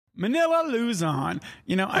Manila Luzon.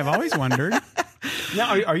 You know, I've always wondered.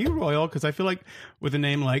 Now, are you royal? Because I feel like with a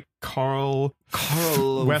name like Philip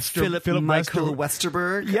Michael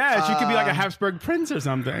Westerberg. Yes, you could be like a Habsburg prince or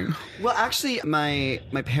something. Well, actually, my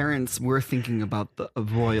parents were thinking about a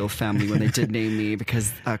royal family when they did name me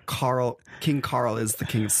because King Carl is the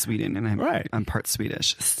king of Sweden, and I'm part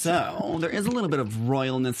Swedish. So there is a little bit of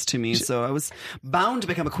royalness to me. So I was bound to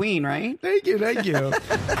become a queen, right? Thank you.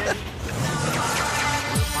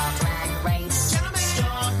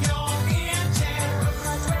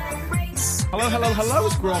 Hello,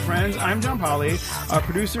 squirrel friends. I'm John Polly, a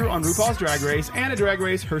producer on RuPaul's Drag Race and a Drag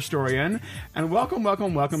Race historian. And welcome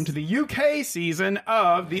to the UK season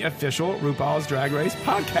of the official RuPaul's Drag Race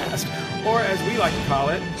podcast, or as we like to call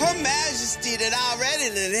it, Her Majesty that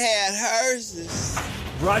already done had hers.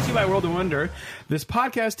 Brought to you by World of Wonder. This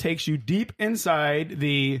podcast takes you deep inside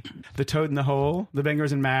the toad in the hole, the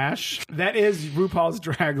bangers and mash. That is RuPaul's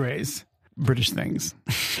Drag Race. British things.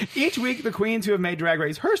 Each week, the queens who have made Drag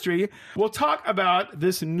Race history will talk about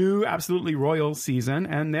this new, absolutely royal season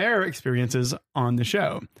and their experiences on the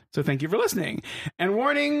show. So thank you for listening. And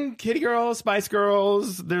warning, Kitty Girls, Spice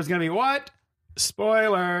Girls, there's going to be what?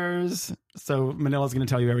 Spoilers. So Manila's going to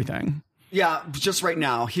tell you everything. Yeah, just right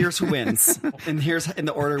now. Here's who wins. And here's in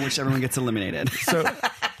the order in which everyone gets eliminated.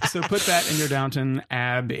 So put that in your Downton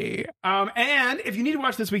Abbey. And if you need to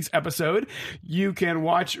watch this week's episode, you can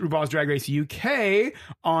watch RuPaul's Drag Race UK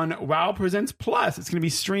on WoW Presents Plus. It's going to be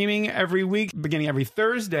streaming every week, beginning every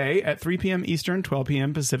Thursday at 3 p.m. Eastern, 12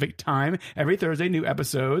 p.m. Pacific time. Every Thursday, new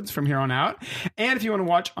episodes from here on out. And if you want to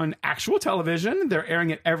watch on actual television, they're airing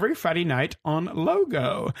it every Friday night on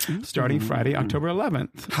Logo, starting Friday, October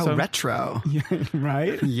 11th. How retro. Yeah,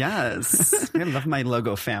 right? Yes. I love my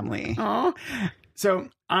Logo family. Aw. So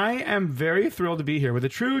I am very thrilled to be here with a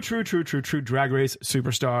true Drag Race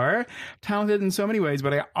superstar, talented in so many ways,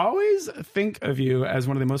 but I always think of you as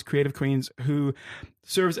one of the most creative queens who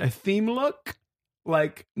serves a theme look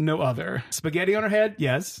like no other. Spaghetti on her head,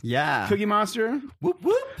 yes. Yeah. Cookie Monster, Whoop,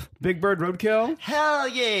 whoop. Big Bird Roadkill. Hell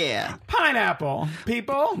yeah. Pineapple,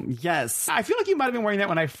 people. Yes. I feel like you might have been wearing that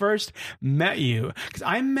when I first met you, because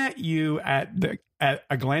I met you at a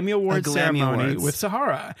Glammy Awards ceremony with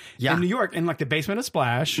Sahara in New York, in like the basement of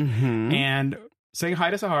Splash, and saying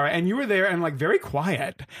hi to Sahara, and you were there and like very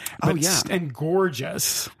quiet, and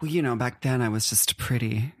gorgeous. Well, you know, back then I was just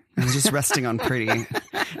pretty. I was just resting on pretty.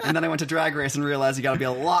 And then I went to Drag Race and realized you got to be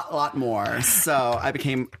a lot more. So I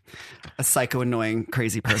became a psycho, annoying,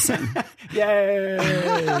 crazy person. Yay!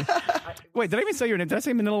 Wait, did I even say your name? Did I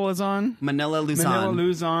say Manila Luzon? Manila Luzon. Manila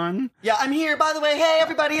Luzon. Yeah, I'm here, by the way. Hey,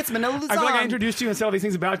 everybody, it's Manila Luzon. I feel like I introduced you and said all these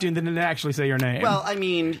things about you and didn't actually say your name. Well, I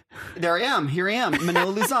mean, there I am. Here I am.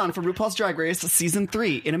 Manila Luzon from RuPaul's Drag Race Season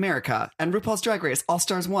 3 in America. And RuPaul's Drag Race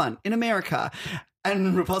All-Stars 1 in America.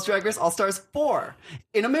 And RuPaul's Drag Race All-Stars 4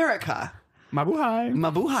 in America. Mabuhay.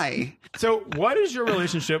 Mabuhay. So what is your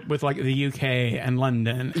relationship with like the UK and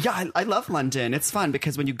London? Yeah, I love London. It's fun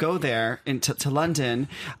because when you go there to London,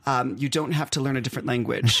 you don't have to learn a different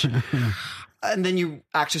language. And then you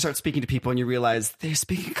actually start speaking to people and you realize they're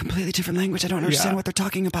speaking a completely different language. I don't understand what they're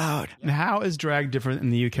talking about. And how is drag different in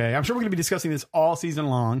the UK? I'm sure we're going to be discussing this all season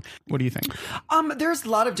long. What do you think? There's a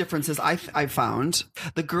lot of differences I've found.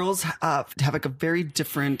 The girls have like a very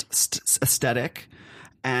different aesthetic.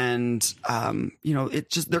 And, you know,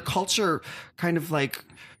 it just, their culture kind of like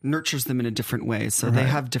nurtures them in a different way. So they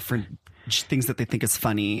have different things that they think is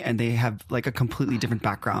funny, and they have like a completely different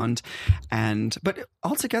background. But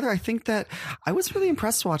altogether, I think that I was really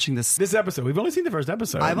impressed watching this episode. We've only seen the first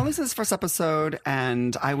episode. I've only seen this first episode,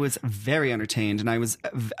 and I was very entertained, and I was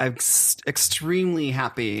extremely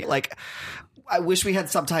happy. Like, I wish we had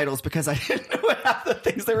subtitles because I didn't know what half the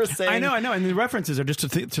things they were saying. I know. And the references are just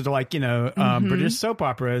to like, you know, British soap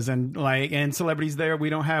operas and celebrities there. We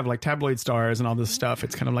don't have like tabloid stars and all this stuff.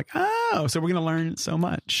 It's kind of like, oh, so we're going to learn so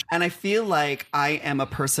much. And I feel like I am a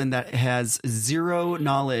person that has zero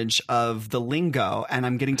knowledge of the lingo, and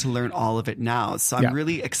I'm getting to learn all of it now. So I'm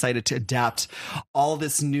really excited to adapt all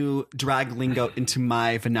this new drag lingo into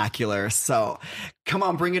my vernacular. So come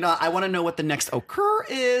on, bring it on. I want to know what the next occur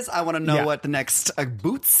is. I want to know what the next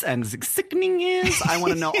boots and sickening is. I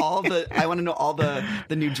want to know all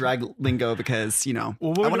the new drag lingo because, you know, I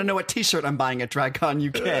want to know what t-shirt I'm buying at DragCon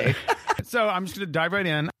UK. So I'm just going to dive right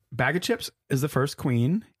in. Bag of Chips is the first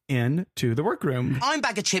queen into the workroom. I'm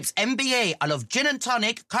Bag of Chips MBE. I love gin and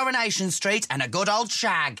tonic, Coronation Street, and a good old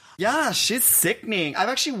shag. Yeah, she's sickening. I've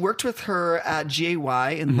actually worked with her at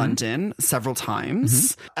GAY in London several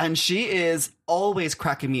times, and she is always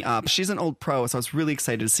cracking me up. She's an old pro, so I was really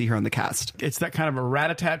excited to see her on the cast. It's that kind of a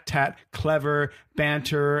rat-a-tat-tat, clever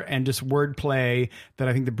banter and just wordplay that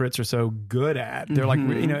I think the Brits are so good at. They're like,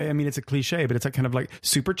 you know, I mean, it's a cliche, but it's like kind of like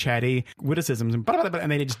super chatty witticisms and blah, blah, blah,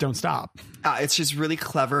 and they just don't stop. It's just really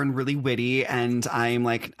clever and really witty, and I'm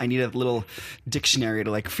like, I need a little dictionary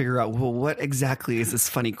to like figure out, well, what exactly is this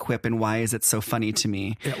funny quip and why is it so funny to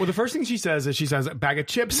me? Yeah, well, the first thing she says is she says a bag of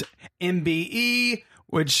chips, MBE,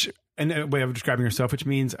 which... and a way of describing herself, which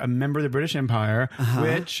means a member of the British Empire,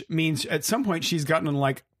 which means at some point she's gotten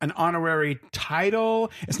like an honorary title.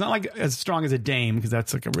 It's not like as strong as a dame because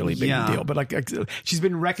that's like a really big deal, but like she's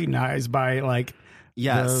been recognized by like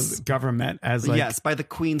the government as like by the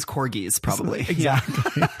Queen's corgis, probably.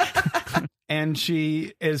 Exactly. And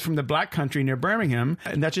she is from the Black Country near Birmingham,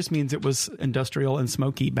 and that just means it was industrial and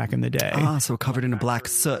smoky back in the day. Ah, so covered in a black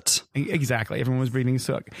soot. Exactly. Everyone was breathing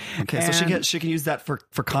soot. Okay, and so she can use that for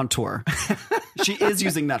contour. She is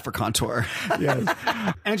using that for contour. Yes.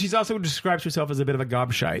 And she's also describes herself as a bit of a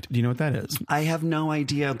gobshite. Do you know what that is? I have no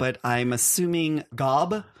idea, but I'm assuming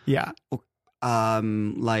gob. Yeah.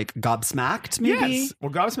 Like gobsmacked, maybe? Yes.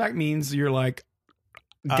 Well, gobsmacked means you're like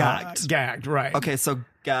gagged. Gagged, right. Okay, so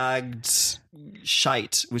gagged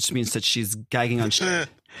shite, which means that she's gagging on shit.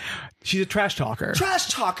 She's a trash talker. Trash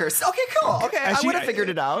talkers. Okay, cool. Okay, I would have figured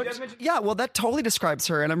it out. Yeah, well, that totally describes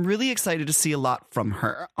her, and I'm really excited to see a lot from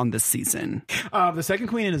her on this season. The second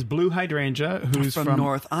queen is Blue Hydrangea, who's from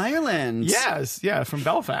North Ireland. Yes, yeah, from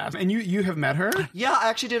Belfast. And you have met her? Yeah, I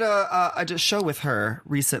actually did a show with her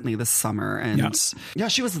recently this summer, and yeah,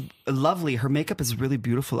 she was lovely. Her makeup is really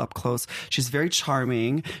beautiful up close. She's very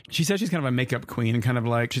charming. She says she's kind of a makeup queen and kind of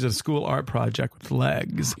like she's a school art project with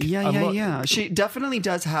legs. Yeah. She definitely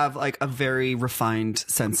does have like a very refined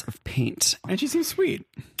sense of paint. And she seems sweet.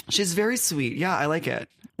 She's very sweet. Yeah, I like it.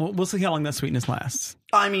 Well, we'll see how long that sweetness lasts.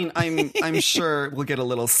 I mean, I'm sure we'll get a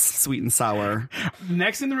little sweet and sour.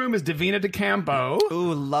 Next in the room is Davina DeCampo.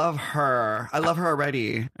 Ooh, love her. I love her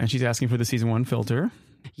already. And she's asking for the season 1 filter.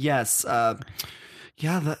 Yes.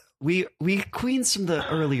 We queens from the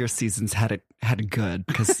earlier seasons had it good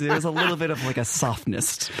because there was a little bit of like a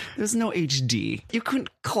softness. There's no HD. You couldn't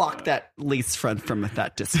clock that lace front from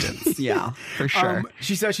that distance. Yeah, for sure.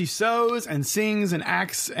 She says she sews and sings and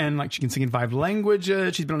acts and like she can sing in 5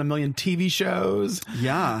 languages. She's been on a million TV shows.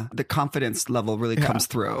 Yeah, the confidence level really comes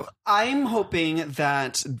through. I'm hoping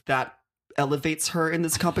that elevates her in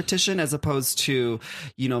this competition as opposed to,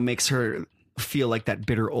 makes her feel like that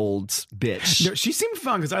bitter old bitch. No, she seemed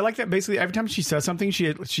fun because I like that. Basically, every time she says something,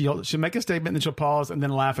 she'll make a statement and then she'll pause and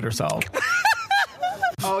then laugh at herself.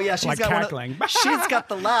 Oh yeah, she's got cackling. She's got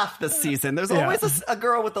the laugh this season. There's always a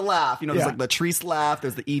girl with the laugh. There's like the Treese laugh.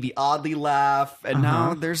 There's the Evie Oddly laugh, and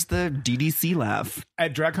now there's the DDC laugh.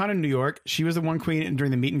 At DragCon in New York, she was the one queen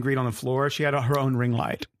during the meet and greet on the floor. She had her own ring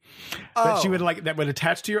light. That she would that would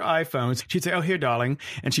attach to your iPhones. She'd say, "Oh, here, darling,"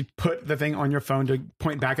 and she'd put the thing on your phone to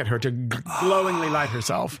point back at her to glowingly light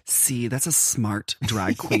herself. See, that's a smart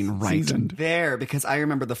drag queen right there. Because I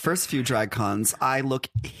remember the first few drag cons, I look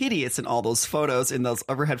hideous in all those photos in those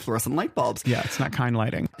overhead fluorescent light bulbs. Yeah, it's not kind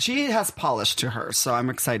lighting. She has polish to her, so I'm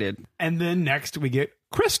excited. And then next we get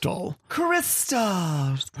Crystal, who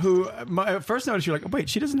first noticed you're like, wait,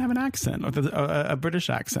 she doesn't have an accent, or a British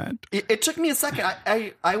accent. It took me a second.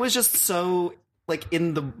 I was just so like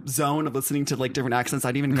in the zone of listening to like different accents.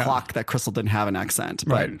 I didn't even clock that Crystal didn't have an accent.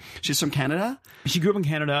 But she's from Canada. She grew up in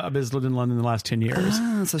Canada, but has lived in London the last 10 years.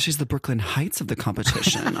 So she's the Brooklyn Heights of the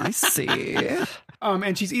competition. I see.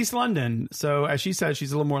 And she's East London, so as she says,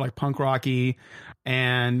 she's a little more like punk rocky,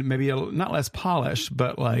 and maybe not less polished,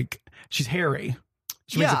 but like she's hairy.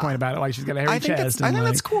 She makes a point about it, like she's got a hairy chest. I think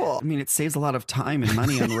that's cool. I mean, it saves a lot of time and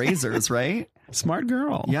money on razors, right? Smart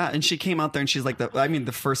girl. Yeah, and she came out there and she's like,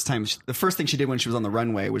 the first thing she did when she was on the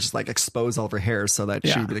runway was just like expose all of her hair so that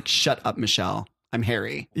she would be like, shut up, Michelle. I'm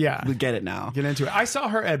hairy. Yeah. We get it now. Get into it. I saw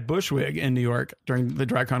her at Bushwig in New York during the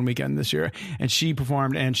DragCon weekend this year, and she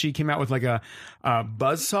performed, and she came out with like a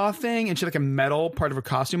buzzsaw thing, and she had like a metal part of her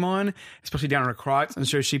costume on, especially down her crotch, and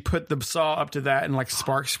so she put the saw up to that, and like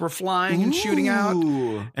sparks were flying and shooting out,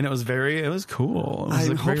 and it was cool. It was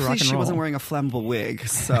like very rock hopefully and she roll. wasn't wearing a flammable wig,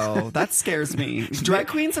 so that scares me. Drag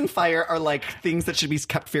queens and fire are like things that should be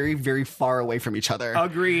kept very, very far away from each other.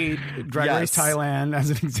 Agreed. Drag Race Thailand as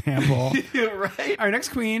an example. Right. Our next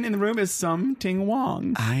queen in the room is Sum Ting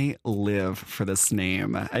Wong. I live for this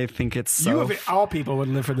name. I think it's so... all people would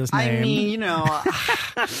live for this name. I mean,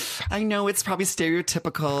 I know it's probably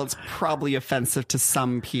stereotypical. It's probably offensive to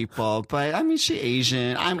some people. But, I mean, she's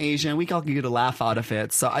Asian. I'm Asian. We all can get a laugh out of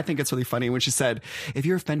it. So I think it's really funny when she said, if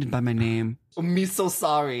you're offended by my name... me so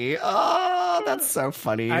sorry. Oh, that's so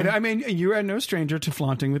funny. I mean, you are no stranger to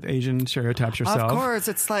flaunting with Asian stereotypes yourself. Of course.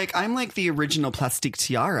 It's like, I'm like the original Plastique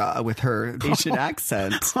Tiara with her Asian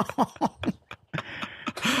accent.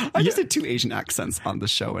 I just did 2 Asian accents on the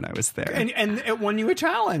show when I was there. And it won you a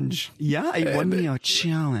challenge. Yeah, it won me a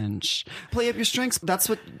challenge. Play up your strengths. That's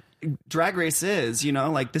what Drag Race is, you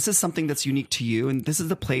know? Like, this is something that's unique to you, and this is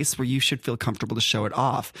the place where you should feel comfortable to show it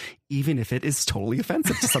off, even if it is totally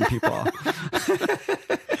offensive to some people.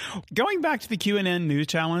 Going back to the QNN News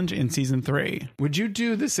Challenge in season 3, would you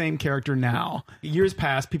do the same character now? Years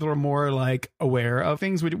past, people are more like aware of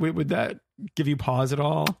things. Would that give you pause at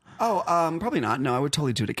all? Oh, probably not. No, I would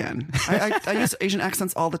totally do it again. I use Asian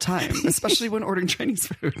accents all the time, especially when ordering Chinese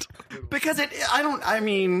food, because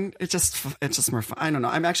it's just more fun. I don't know.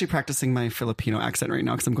 I'm actually practicing my Filipino accent right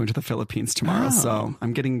now because I'm going to the Philippines tomorrow. So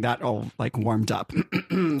I'm getting that all like warmed up.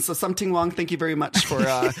 So Something Wong, thank you very much for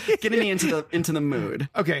getting me into the mood.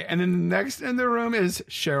 Okay. And then next in the room is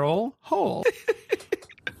Cheryl Hole.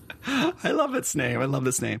 I love its name. I love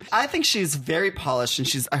this name. I think she's very polished,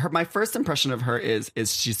 and my first impression of her is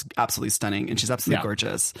she's absolutely stunning, and she's absolutely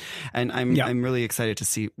gorgeous. And I'm really excited to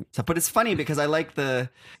see stuff. But it's funny because I like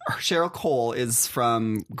Cheryl Cole is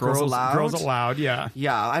from Girls Aloud. Girls Aloud, yeah.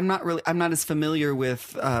 Yeah, I'm not as familiar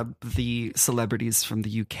with the celebrities from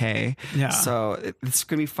the UK. Yeah. So it's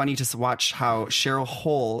going to be funny to watch how Cheryl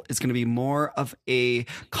Hole is going to be more of a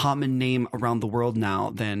common name around the world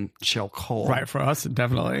now than Cheryl Cole. Right, for us,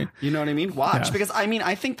 definitely. You know what I mean? Watch. Yeah. Because,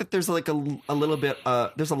 I think that there's like a little bit,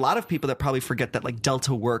 there's a lot of people that probably forget that like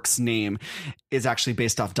Delta Work's name is actually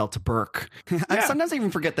based off Delta Burke. Sometimes I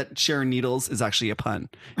even forget that Sharon Needles is actually a pun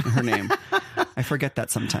in her name. I forget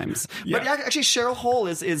that sometimes. Yeah. But actually Cheryl Hole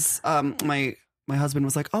is my husband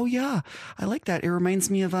was like, oh yeah, I like that. It reminds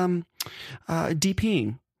me of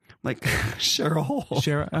DPing. Like Cheryl Hole.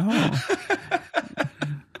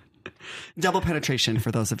 Double penetration, for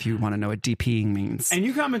those of you who want to know what DPing means. And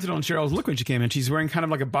you commented on Cheryl's look when she came in. She's wearing kind of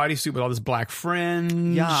like a bodysuit with all this black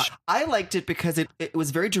fringe. Yeah, I liked it because it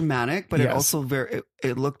was very dramatic, but it also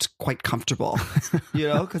it looked quite comfortable, you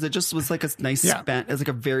know, because it just was like a nice it was like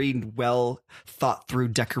a very well thought through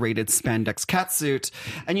decorated spandex catsuit.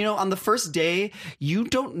 And, you know, on the first day, you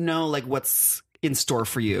don't know like what's in store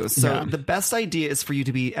for you. So the best idea is for you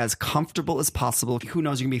to be as comfortable as possible. Who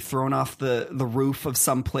knows? You're going to be thrown off the roof of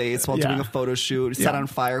some place while doing a photo shoot, set on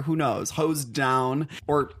fire. Who knows? Hosed down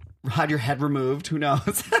or had your head removed. Who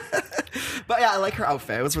knows? But yeah, I like her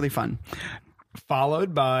outfit. It was really fun.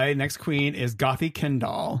 Followed by next queen is Gothy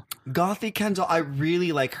Kendall. Gothy Kendall, I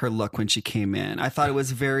really like her look when she came in. I thought it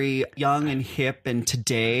was very young and hip. And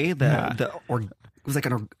today, it was like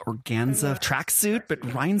an organza tracksuit, but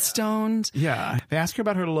rhinestoned. Yeah. They asked her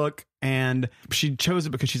about her look, and she chose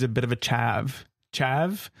it because she's a bit of a chav.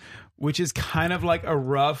 Chav, which is kind of like a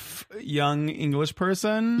rough young English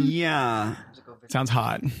person. Yeah. Sounds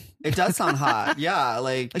hot. It does sound hot. Yeah.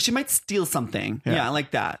 Like she might steal something. Yeah, I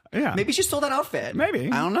like that. Yeah. Maybe she stole that outfit.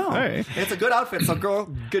 Maybe. I don't know. Hey. It's a good outfit, so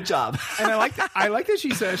girl, good job. And I like that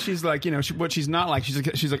she says she's like, you know, what she's not like.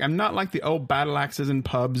 She's like, I'm not like the old battle axes in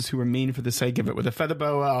pubs who are mean for the sake of it, with a feather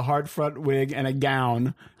boa, a hard front wig, and a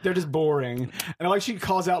gown. They're just boring. And I like she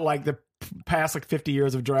calls out like the past like 50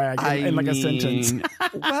 years of drag in like a sentence.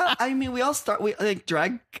 Well, I mean,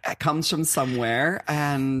 drag comes from somewhere,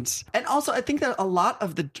 and also I think that a lot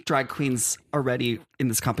of the drag queens already in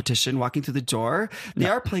this competition walking through the door, they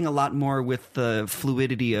are playing a lot more with the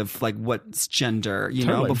fluidity of like what's gender, you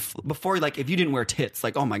know. Before, like, if you didn't wear tits,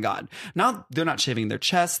 like, oh my god, now they're not shaving their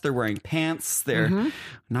chests, they're wearing pants, they're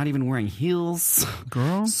not even wearing heels,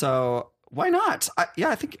 girl. So why not?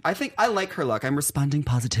 I think I like her look. I'm responding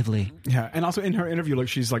positively. Yeah, and also in her interview, like,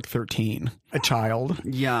 she's like 13, a child.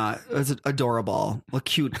 Yeah, it's adorable, a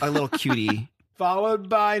little cutie. Followed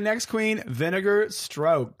by next queen, Vinegar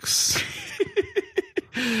Strokes.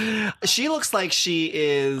 She looks like she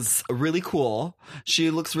is really cool. She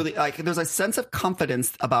looks really like there's a sense of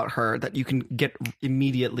confidence about her that you can get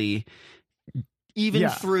immediately. Even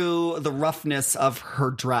through the roughness of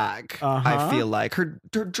her drag, I feel like her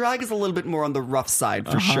drag is a little bit more on the rough side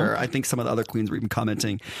for sure. I think some of the other queens were even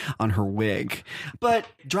commenting on her wig. But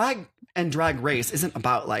drag and Drag Race isn't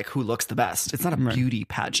about like who looks the best. It's not a beauty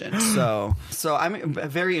pageant. So I'm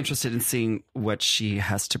very interested in seeing what she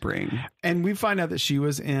has to bring. And we find out that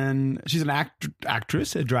she's an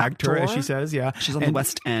actress, a drag tour, as she says. Yeah, she's on the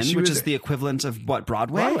West End, which is the equivalent of what,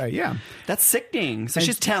 Broadway? Broadway, yeah. That's sickening. So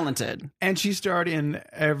she's talented, and she starred in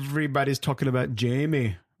Everybody's Talking About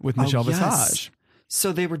Jamie with Michelle Visage.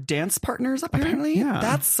 So they were dance partners, apparently? Yeah.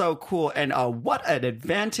 That's so cool. And what an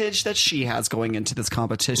advantage that she has going into this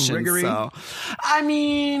competition. Riggory. So, I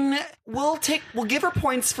mean, we'll give her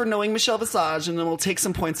points for knowing Michelle Visage, and then we'll take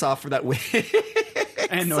some points off for that win.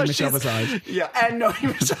 And knowing Michelle Visage. Yeah, and knowing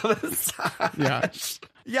Michelle Visage. Yeah.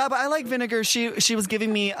 Yeah, but I like Vinegar. She was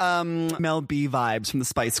giving me Mel B vibes from the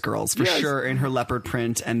Spice Girls, for sure, in her leopard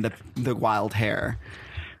print and the wild hair.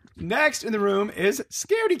 Next in the room is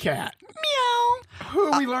Scaredy Cat, Meow.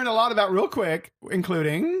 who we learned a lot about real quick,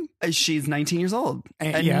 including... She's 19 years old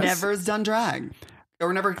and yes. never has done drag.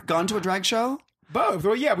 Or never gone to a drag show? Both.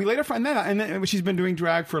 Well, yeah, we later find that out. And then she's been doing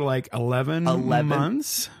drag for like 11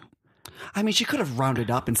 months. I mean, she could have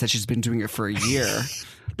rounded up and said she's been doing it for a year.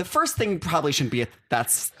 The first thing probably shouldn't be...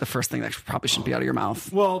 That's the first thing that probably shouldn't be out of your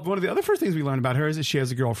mouth. Well, one of the other first things we learned about her is that she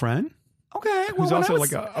has a girlfriend. Okay. Well, Who's also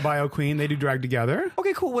like a bio queen. They do drag together.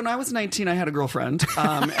 Okay, cool. When I was 19, I had a girlfriend.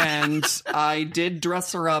 And I did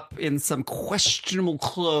dress her up in some questionable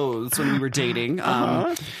clothes when we were dating.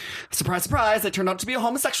 Surprise, surprise. I turned out to be a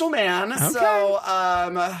homosexual man. Okay. So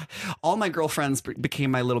all my girlfriends became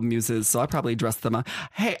my little muses. So I probably dressed them up.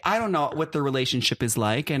 Hey, I don't know what their relationship is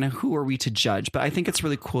like and who are we to judge. But I think it's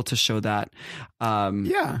really cool to show that.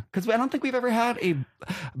 Yeah. Because I don't think we've ever had a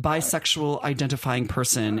bisexual identifying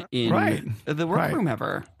person in the workroom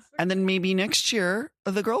ever. And then maybe next year,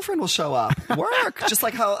 the girlfriend will show up. Work. Just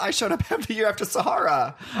like how I showed up the year after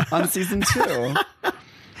Sahara on season 2.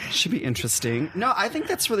 Should be interesting. No, I think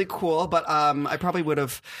that's really cool. But I probably would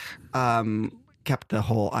have kept the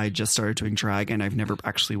whole I just started doing drag and I've never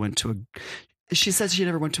actually went to a... She says she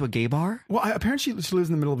never went to a gay bar? Well, apparently she lives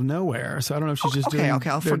in the middle of nowhere, so I don't know if she's just doing... Okay,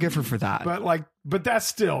 I'll forgive her for that. But that's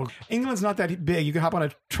still... England's not that big. You can hop on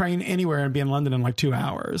a train anywhere and be in London in like 2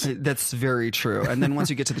 hours. That's very true. And then once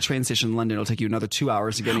you get to the train station in London, it'll take you another 2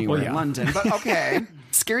 hours to get anywhere in London. But okay.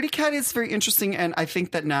 Scaredy Cat is very interesting, and I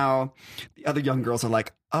think that now the other young girls are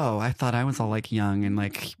like, oh, I thought I was all like young and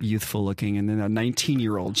like youthful looking, and then a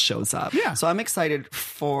 19-year-old shows up. Yeah. So I'm excited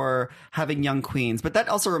for having young queens. But that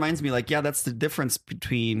also reminds me, like, yeah, that's the difference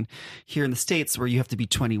between here in the States where you have to be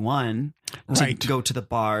 21 to go to the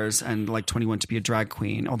bars and like 21 to be a drag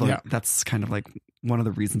queen. Although that's kind of like one of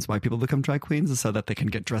the reasons why people become drag queens is so that they can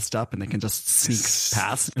get dressed up and they can just sneak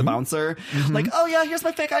past the bouncer. Like, oh yeah, here's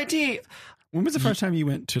my fake ID. When was the first time you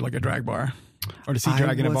went to like a drag bar? Or to see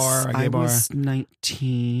drag in a bar, a gay bar? I was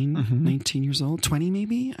 19 years old, 20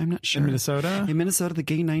 maybe? I'm not sure. In Minnesota? In Minnesota, the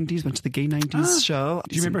Gay 90s, went to the Gay 90s show.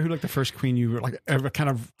 Do you remember who like the first queen you were like ever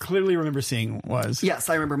kind of clearly remember seeing was? Yes,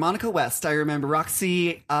 I remember Monica West. I remember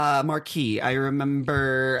Roxy Marquis. I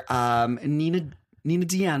remember Nina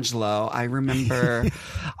D'Angelo. I remember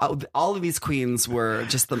all of these queens were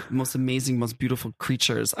just the most amazing, most beautiful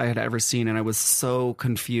creatures I had ever seen. And I was so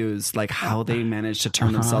confused, like how they managed to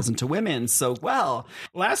turn themselves into women so well.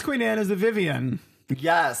 Last queen in is the Vivian.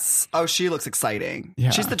 Yes. Oh, she looks exciting.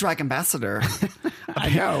 Yeah. She's the drag ambassador. I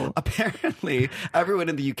know. Apparently, everyone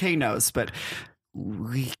in the UK knows, but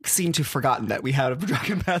we seem to have forgotten that we had a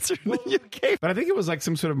drag ambassador in the UK. But I think it was like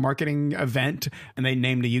some sort of marketing event and they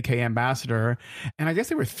named a UK ambassador. And I guess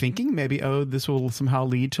they were thinking maybe, oh, this will somehow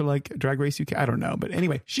lead to like Drag Race UK. I don't know. But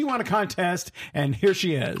anyway, she won a contest and here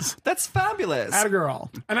she is. That's fabulous. Atta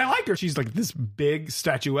girl. And I like her. She's like this big,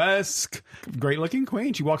 statuesque, great looking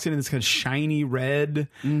queen. She walks in this kind of shiny red,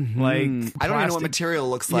 like I don't even know what material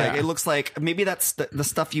looks like. Yeah. It looks like maybe that's the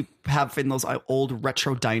stuff you have in those old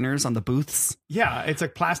retro diners on the booths. Yeah, it's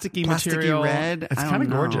like plasticky material. Red. It's kind of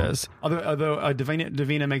gorgeous. Although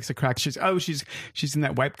Davina makes a crack. She's in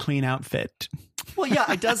that wiped clean outfit. Well,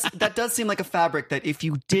 yeah, it does. That does seem like a fabric that if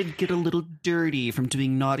you did get a little dirty from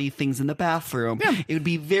doing naughty things in the bathroom, it would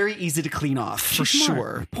be very easy to clean off for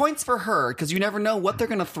sure. Points for her because you never know what they're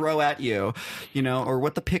going to throw at you, or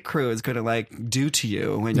what the pit crew is going to like do to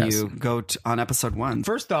you when you go on episode 1.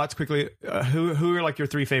 First thoughts quickly. Who are like your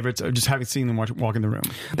 3 favorites? Just having seen them walk in the room.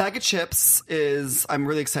 Bag of Chips I'm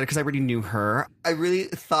really excited because I already knew her. I really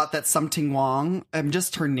thought that Something Wong,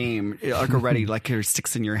 just her name, like already like her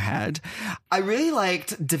sticks in your head. I really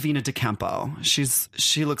liked Davina DeCampo.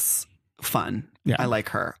 She looks fun. Yeah. I like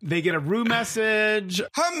her. They get a Rue message.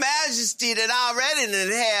 Her Majesty that already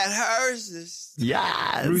had hers.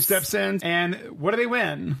 Yes. Rue steps in, and what do they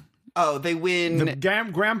win? Oh, they win. The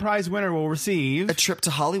grand prize winner will receive a trip to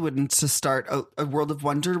Hollywood and to start a World of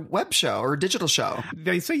Wonder web show or a digital show.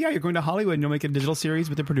 They say, you're going to Hollywood and you'll make a digital series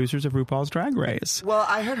with the producers of RuPaul's Drag Race. Well,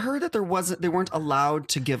 I had heard that they weren't allowed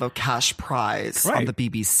to give a cash prize on the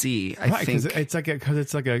BBC. I think it's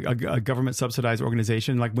like a government subsidized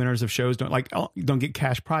organization. Like winners of shows don't get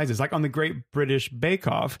cash prizes. Like on the Great British Bake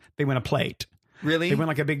Off, they win a plate. Really? They win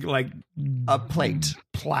like a big A plate.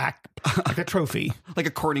 plaque, like a trophy. Like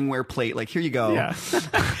a Corningware plate. Like, here you go. Yeah.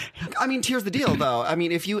 I mean, here's the deal, though. I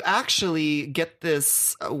mean, if you actually get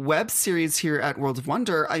this web series here at World of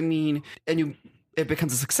Wonder, I mean, and it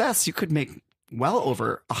becomes a success, you could make well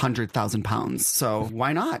over 100,000 pounds. So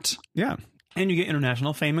why not? Yeah. And you get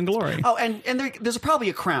international fame and glory. Oh, and there's probably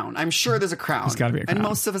a crown. I'm sure there's a crown. There's gotta be a crown. And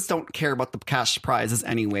most of us don't care about the cash prizes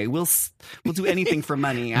anyway. We'll do anything for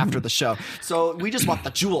money after the show. So we just want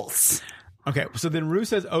the jewels. Okay, so then Ru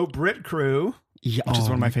says, "Oh, Brit crew." Yeah, which is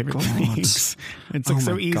one of my favorite things. It's like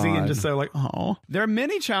so easy and just so like, oh. There are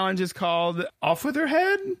many challenges called Off With Her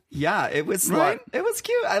Head. Yeah, it was Right? it was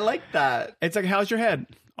cute. I like that. It's like, how's your head?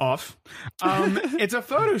 Off. It's a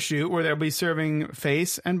photo shoot where they'll be serving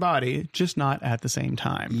face and body, just not at the same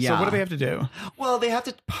time. Yeah. So what do they have to do? Well, they have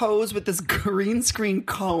to pose with this green screen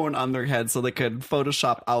cone on their head so they could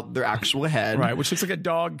Photoshop out their actual head. Right, which looks like a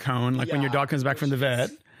dog cone, like when your dog comes back from the vet.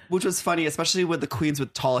 Which was funny, especially with the queens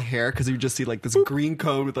with tall hair, because you just see like this green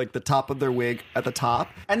cone with like the top of their wig at the top.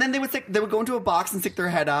 And then they would go into a box and stick their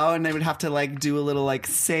head out, and they would have to like do a little like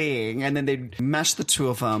saying, and then they'd mesh the two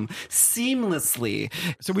of them seamlessly.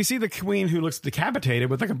 So we see the queen who looks decapitated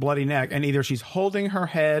with like a bloody neck, and either she's holding her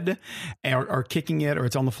head or kicking it, or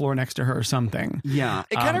it's on the floor next to her or something. Yeah.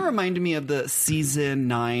 It kind of reminded me of the season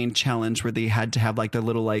 9 challenge where they had to have like their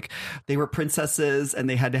little like, they were princesses and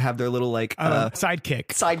they had to have their little like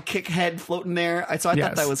sidekick head floating there. So I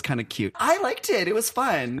thought that was kind of cute. I liked it. It was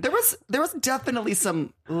fun. There was definitely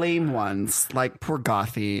some lame ones, like poor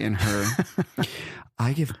Gothy and her.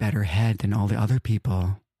 I give better head than all the other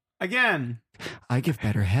people. Again. I give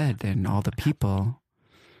better head than all the people.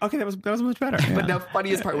 Okay, that was much better. Yeah. But the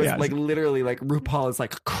funniest part was like literally like RuPaul is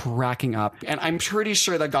like cracking up, and I'm pretty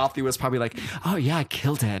sure that Gothy was probably like, "Oh yeah, I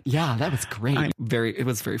killed it. Yeah, that was great." It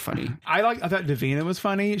was very funny. I thought Davina was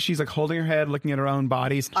funny. She's like holding her head, looking at her own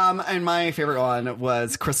body. And my favorite one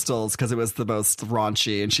was Crystal's because it was the most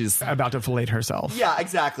raunchy, and she's about to fillet herself. Yeah,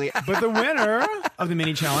 exactly. But the winner of the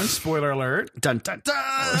mini challenge, spoiler alert, dun dun dun,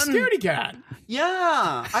 Scaredy Cat.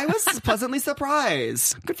 Yeah, I was pleasantly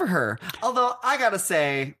surprised. Good for her. Although I gotta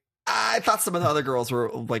say, I thought some of the other girls were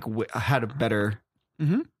like had a better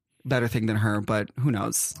thing than her, but who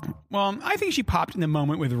knows? Well, I think she popped in the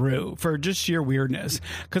moment with Ru for just sheer weirdness,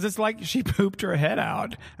 because it's like she pooped her head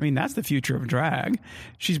out. I mean, that's the future of drag.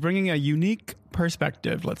 She's bringing a unique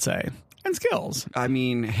perspective, let's say, and skills. I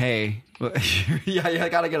mean, hey, yeah, I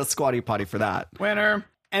gotta get a squatty potty for that. Winner.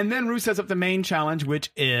 And then Ru sets up the main challenge, which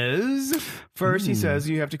is, first he says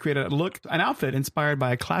you have to create an outfit inspired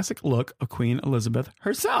by a classic look of Queen Elizabeth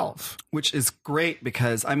herself. Which is great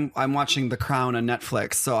because I'm watching The Crown on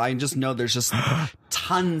Netflix, so I just know there's just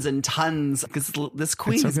tons and tons, because this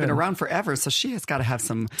queen has been around forever, so she has got to have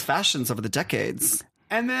some fashions over the decades.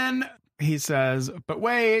 And then he says, but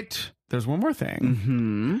wait, there's one more thing.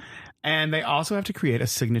 Mm-hmm. And they also have to create a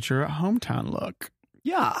signature hometown look.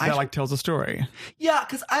 Yeah, that tells a story. Yeah,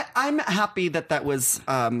 because I'm happy that was,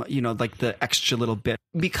 like the extra little bit.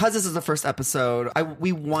 Because this is the first episode,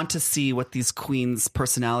 we want to see what these queens'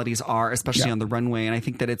 personalities are, especially on the runway. And I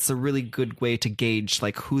think that it's a really good way to gauge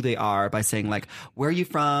like who they are by saying like, where are you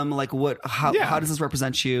from? Like how does this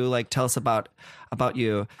represent you? Like, tell us about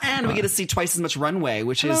you. And we get to see twice as much runway,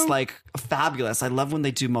 which is like fabulous. I love when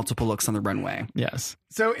they do multiple looks on the runway. Yes.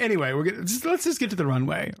 So anyway, let's just get to the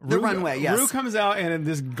runway. Runway, yes. Ru comes out in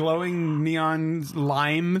this glowing neon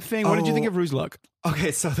lime thing. What did you think of Ru's look?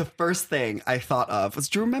 Okay, so the first thing I thought of was,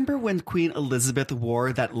 do you remember when Queen Elizabeth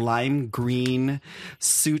wore that lime green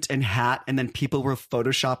suit and hat, and then people were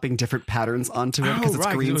photoshopping different patterns onto it because it's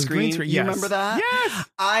green screen? Yes. You remember that? Yes.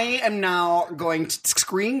 I am now going to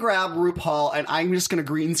screen grab RuPaul, and I'm just going to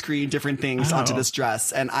green screen different things onto this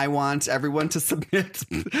dress, and I want everyone to submit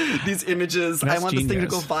these images. That's I want this thing to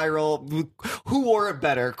go viral. Who wore it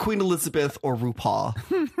better, Queen Elizabeth or RuPaul?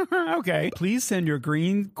 Okay. Please send your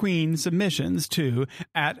green queen submissions to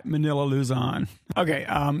at Manila Luzon. Okay.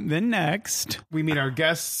 Then next, we meet our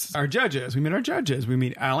guests, our judges. We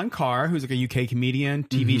meet Alan Carr, who's like a UK comedian,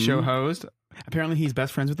 TV show host. Apparently, he's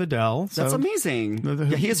best friends with Adele. That's amazing.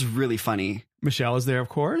 Yeah, he is really funny. Michelle is there, of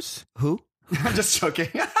course. Who? I'm just joking.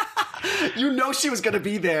 You know she was going to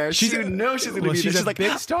be there. She's a like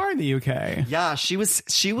big star in the UK. Yeah, she was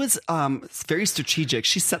very strategic.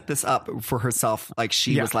 She set this up for herself. Like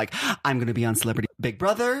she was like, I'm going to be on Celebrity Big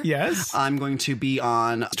Brother. Yes. I'm going to be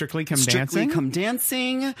on Strictly Come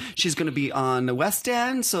Dancing. She's going to be on the West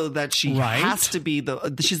End, so that she has to be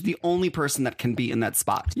she's the only person that can be in that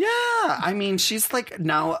spot. Yeah. I mean, she's like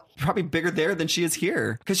now probably bigger there than she is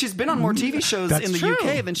here, because she's been on more TV shows in the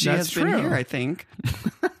UK than she has been here, I think.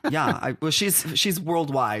 Yeah, well, she's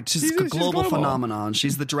worldwide. She's a she's global global. phenomenon.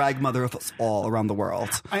 She's the drag mother of us all around the world.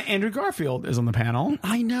 Andrew Garfield is on the panel.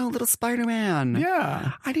 I know, little Spider-Man.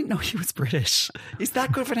 Yeah. I didn't know he was British. He's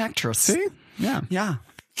that good of an actress. See? Yeah. Yeah.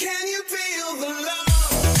 Can you feel the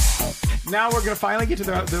love? Now we're going to finally get to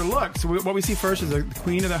their looks. What we see first is the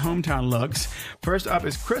queen of the hometown looks. First up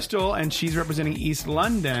is Crystal, and she's representing East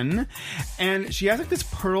London. And she has like this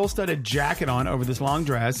pearl-studded jacket on over this long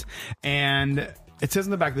dress. And it says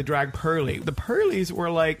in the back, the drag Pearly. The Pearlies were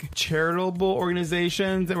like charitable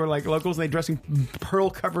organizations that were like locals. And they dress in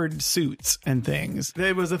pearl-covered suits and things.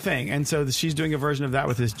 It was a thing. And so she's doing a version of that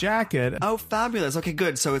with this jacket. Oh, fabulous. Okay,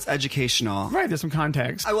 good. So it's educational. Right, there's some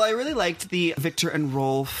context. Well, I really liked the Victor and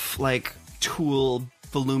Rolf, like, tulle,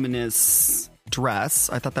 voluminous dress.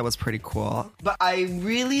 I thought that was pretty cool. But I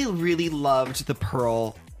really, really loved the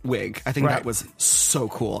pearl wig. I think Right. that was so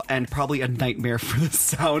cool and probably a nightmare for the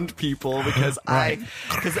sound people because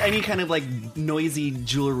because any kind of like noisy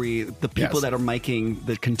jewelry, the people Yes. that are miking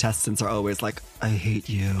the contestants are always like, I hate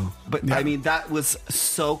you. But Yeah. I mean, that was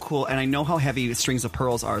so cool. And I know how heavy strings of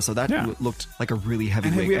pearls are. So that Yeah. looked like a really heavy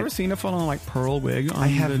And have wig. we ever seen a full-on like pearl wig on I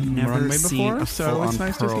have the never runway seen before? a So full-on it's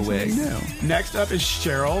nice to pearl see wig. something new. Next up is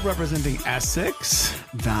Cheryl representing Essex.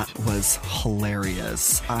 That was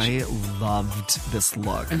hilarious. I loved this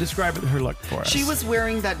look. And describe her look for us. She was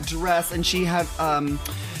wearing that dress and she had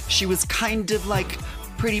she was kind of like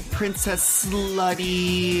pretty princess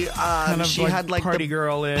slutty. Kind of she like had like party the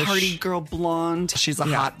girl-ish. party girl blonde. She's a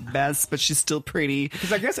hot mess, but she's still pretty.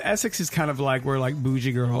 Because I guess Essex is kind of like where like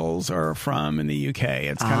bougie girls are from in the UK.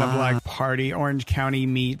 It's kind of like party Orange County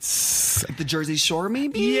meets. The Jersey Shore,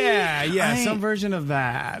 maybe. Yeah, some version of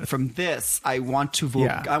that. From this, I want to vote.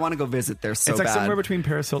 Yeah. I want to go visit there so It's like bad. somewhere between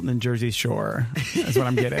Paris Hilton and Jersey Shore. Is what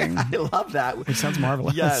I'm getting. I love that. Which sounds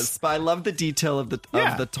marvelous. Yes, but I love the detail of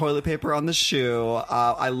the toilet paper on the shoe.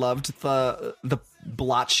 I loved the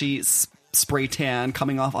blotchy spray tan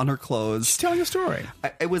coming off on her clothes. She's telling a story.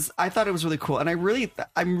 I thought it was really cool, and I'm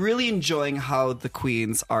really enjoying how the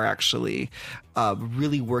queens are actually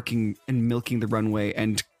really working and milking the runway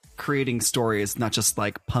and creating stories, not just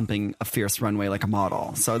like pumping a fierce runway like a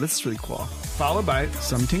model. So this is really cool. Followed by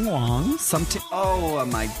Something Wong. Oh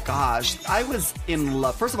my gosh, I was in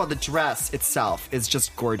love. First of all, the dress itself is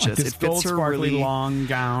just gorgeous. This It fits gold her sparkly really long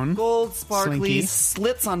gown. gold sparkly Slinky.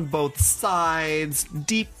 slits on both sides,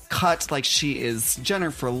 deep cut like she is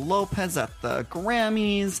Jennifer Lopez at the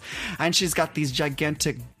Grammys, and she's got these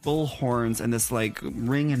gigantic bull horns and this like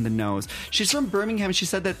ring in the nose. She's from Birmingham. She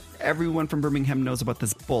said that everyone from Birmingham knows about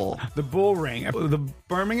this bull. The Bull Ring. The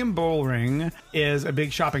Birmingham Bull Ring is a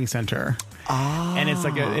big shopping center. And it's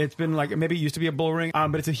like it's been like, maybe it used to be a bull ring,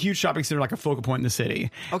 but it's a huge shopping center, like a focal point in the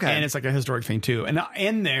city. Okay. And it's like a historic thing too. And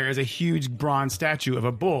in there is a huge bronze statue of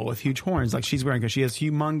a bull with huge horns, like she's wearing, because she has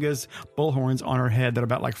humongous bull horns on her head that are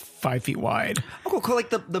about like 5 feet wide. Oh, cool. Like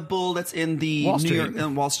the bull that's in the Wall Street.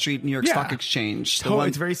 Wall Street, New York Yeah. Stock Exchange. The Totally, one-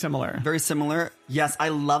 it's very similar. Very similar. Yes, I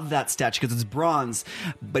love that statue because it's bronze,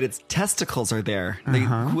 but its testicles are there.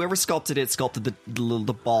 Whoever sculpted it sculpted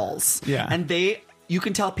the balls. Yeah. And you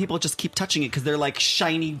can tell people just keep touching it because they're like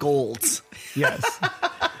shiny gold. Yes.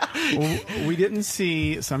 We didn't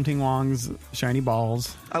see Something Wong's shiny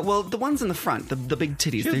balls. Well, the ones in the front, the big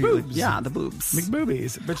titties. She has they're boobs. Yeah, the boobs. Big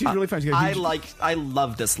boobies. But she's really fun. She's got huge- I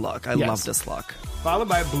love this look. I Yes. love this look. Followed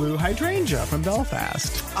by Blue Hydrangea from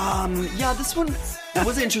Belfast. Yeah, this one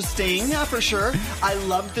was interesting, yeah, for sure. I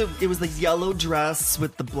loved it was the yellow dress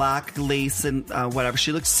with the black lace and whatever.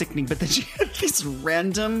 She looked sickening, but then she had these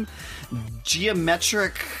random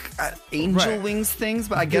geometric angel Right. wings things,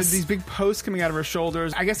 but I There's guess these big posts coming out of her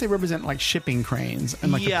shoulders. I guess they represent like shipping cranes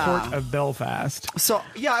and like Yeah. the port of Belfast. so.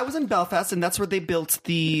 Yeah, I was in Belfast, and that's where they built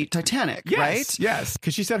the Titanic, right? Yes.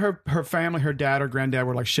 Because she said her family, her dad or granddad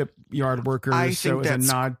were like shipyard workers. I So it think was a that's-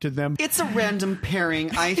 nod to them. It's a random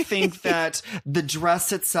pairing. I think that the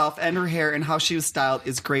dress itself and her hair and how she was styled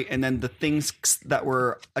is great, and then the things that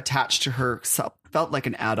were attached to her felt like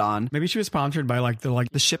an add-on. Maybe she was sponsored by like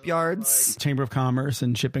The shipyards. Chamber of Commerce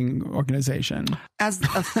and shipping organization. As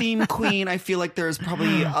a theme queen, I feel like there's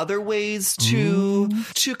probably other ways to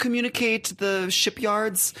communicate the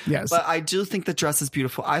shipyards. Yes. But I do think the dress is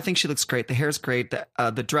beautiful. I think she looks great. The hair's great.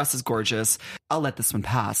 The dress is gorgeous. I'll let this one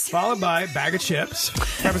pass. Followed by Bag of Chips,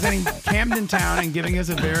 representing Camden Town and giving us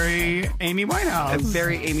a very Amy Winehouse. A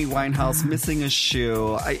very Amy Winehouse, missing a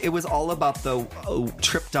shoe. It was all about the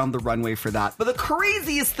trip down the runway for that. But the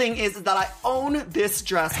craziest thing is that I own this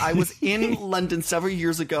dress. I was in London several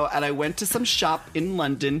years ago, and I went to some shop in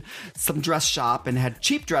London, some dress shop, and had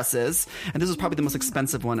cheap dresses. And this was probably the most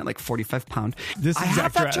expensive one at like £45. This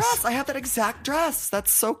exact dress. I have that exact dress.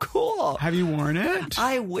 That's so cool. Have you worn it?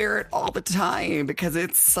 I wear it all the time because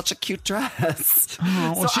it's such a cute dress.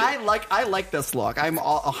 Oh, well, so I like this look. I'm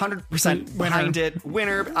 100% behind it.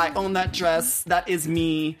 Winner. I own that dress. That is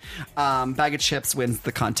me. Bag of chips wins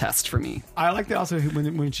the contest for me. I like that also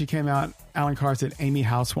when she came out, Alan Carr said Amy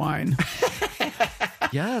Housewine.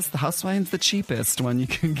 Yes, the Housewine's the cheapest one you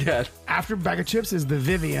can get. After Bag of Chips is the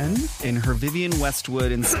Vivian. In her Vivian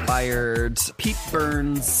Westwood inspired Pete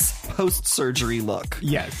Burns post-surgery look.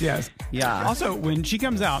 Yes. Yeah. Also, when she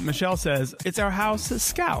comes out, Michelle says, it's our house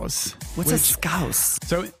scouse. What's a scouse?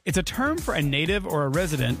 So it's a term for a native or a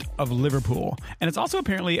resident of Liverpool. And it's also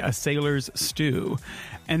apparently a sailor's stew.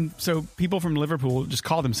 And so people from Liverpool just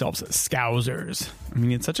call themselves scousers. I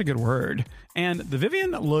mean, it's such a good word. And the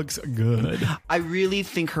Vivian looks good. I really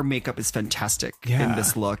think her makeup is fantastic in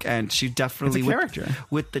this look. And she definitely, it's a character.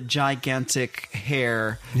 With the gigantic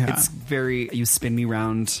hair, Yeah. it's very, you spin me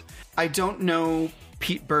round. I don't know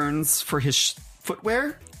Pete Burns for his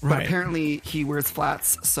footwear. Right. But apparently he wears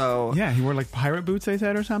flats, so... Yeah, he wore like pirate boots, they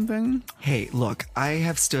said, or something. Hey, look, I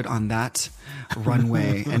have stood on that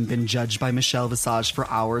runway and been judged by Michelle Visage for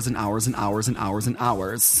hours and hours and hours and hours and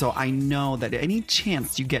hours. So I know that any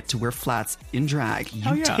chance you get to wear flats in drag,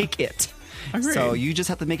 you take it. Agreed. So you just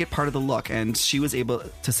have to make it part of the look. And she was able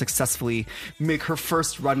to successfully make her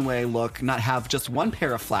first runway look not have just one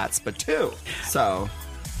pair of flats, but two. So...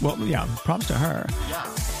 Well, yeah, props to her. Yeah.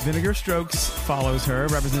 Vinegar Strokes follows her,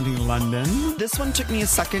 representing London. This one took me a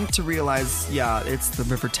second to realize, it's the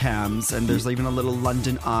River Thames, and there's even a little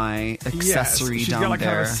London Eye accessory she's down got like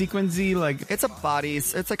there. Kind of a sequencey, like... It's a body,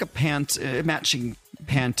 it's like a pant, matching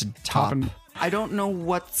pant top. I don't know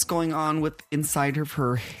what's going on with inside of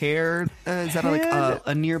her hair. Is that like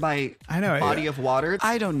a nearby body of water?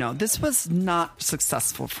 I don't know. This was not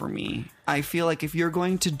successful for me. I feel like if you're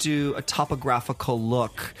going to do a topographical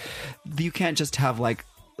look, you can't just have like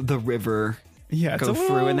the river go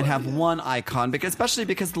through and then have one icon, especially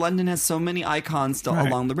because London has so many icons still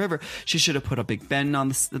along the river. She should have put a Big Ben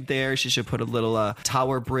on there. She should put a little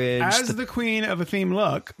Tower Bridge. As the queen of a theme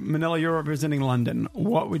look, Manila, you're representing London.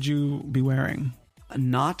 What would you be wearing?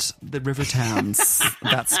 Not the River Thames,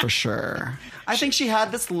 that's for sure. I think she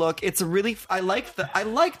had this look. It's a really I like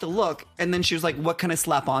the look, and then she was like, "What can I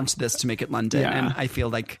slap onto this to make it London?" Yeah. And I feel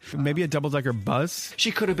like maybe a double-decker bus. She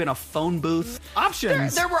could have been a phone booth.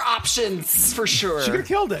 Options. There were options for sure. She could have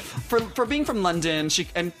killed it for being from London.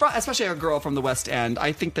 Especially a girl from the West End.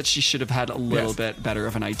 I think that she should have had a little bit better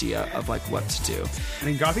of an idea of like what to do.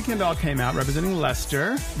 And Gothy Kendall came out representing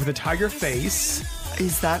Leicester with a tiger face.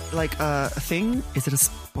 Is that like a thing? Is it a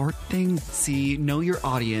sport thing? See, know your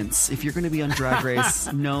audience. If you're going to be on Drag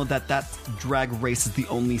Race, know that Drag Race is the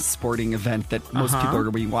only sporting event that most people are going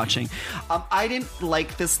to be watching. I didn't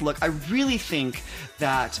like this look. I really think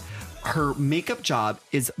that her makeup job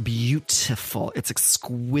is beautiful. It's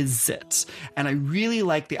exquisite. And I really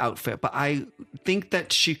like the outfit, but I think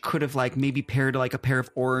that she could have like maybe paired like a pair of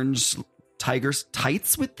orange tiger's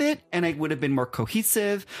tights with it, and it would have been more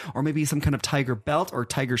cohesive, or maybe some kind of tiger belt or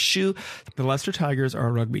tiger shoe. The Leicester Tigers are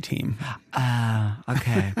a rugby team.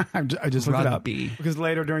 Okay. I just looked it up. Because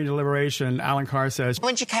later during deliberation, Alan Carr says,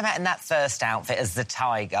 when she came out in that first outfit as the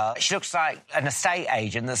tiger, she looks like an estate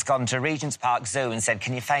agent that's gone to Regent's Park Zoo and said,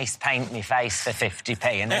 "Can you paint me face for 50p?"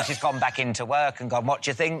 And then she's gone back into work and gone, "What do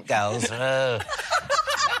you think, girls?"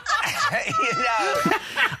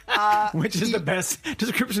 Which is the best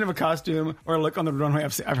description of a costume or a look on the runway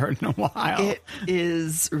I've heard in a while.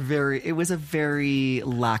 It was a very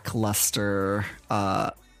lackluster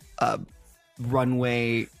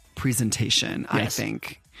runway presentation, I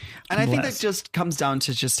think. And I think that just comes down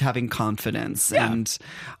to just having confidence. Yeah. And,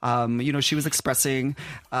 she was expressing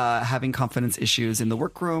having confidence issues in the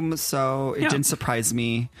workroom, so it didn't surprise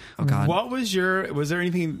me. Oh, God. Was there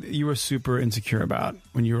anything you were super insecure about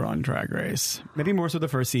when you were on Drag Race? Maybe more so the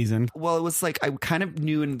first season. Well, it was like I kind of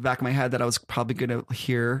knew in the back of my head that I was probably going to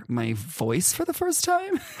hear my voice for the first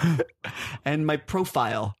time and my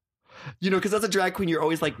profile. Because as a drag queen, you're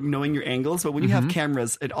always like knowing your angles. But when you have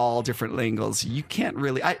cameras at all different angles, you can't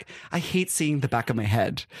really. I hate seeing the back of my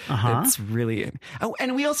head. It's really. Oh,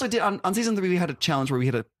 and we also did on season 3, we had a challenge where we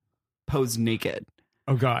had to pose naked.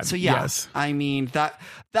 Oh, God. So, yeah. Yes. I mean, that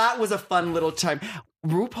was a fun little time.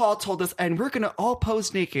 RuPaul told us, and we're going to all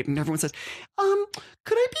pose naked. And everyone says,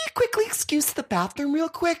 could I be quickly excused to the bathroom real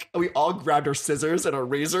quick? And we all grabbed our scissors and our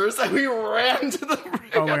razors and we ran to the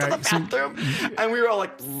bathroom. And we were all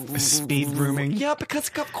like... Speed grooming. Yeah, because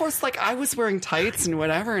of course, like I was wearing tights and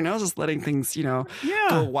whatever, and I was just letting things, go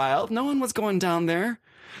wild. No one was going down there.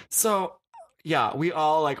 So... yeah, we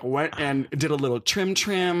all like went and did a little trim.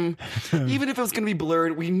 Even if it was going to be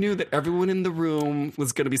blurred, we knew that everyone in the room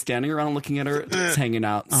was going to be standing around looking at her, just hanging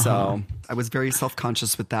out. So I was very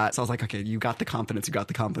self-conscious with that. So I was like, okay, you got the confidence.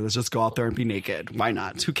 Just go out there and be naked. Why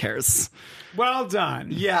not? Who cares? Well done.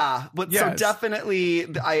 Yeah, but so definitely,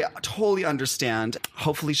 I totally understand.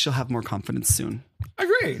 Hopefully she'll have more confidence soon.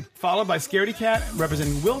 Agreed. Followed by Scaredy Cat,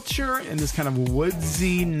 representing Wiltshire in this kind of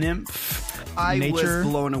woodsy nymph nature. Was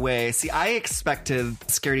blown away. See, I expected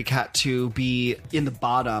Scaredy Cat to be in the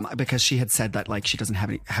bottom because she had said that like she doesn't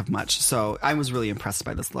have much. So I was really impressed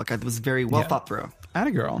by this look. It was very well thought through.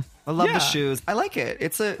 Atta girl. I love the shoes. I like it.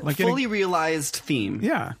 It's a fully realized theme.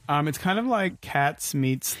 Yeah. It's kind of like Cats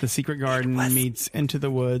meets The Secret Garden meets Into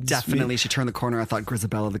the Woods. Definitely. She turned the corner. I thought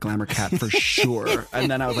Grisabella the glamour cat for sure.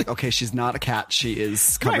 And then I was like, okay, she's not a cat. She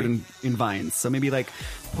is covered in vines. So maybe like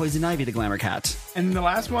Poison Ivy the glamour cat. And the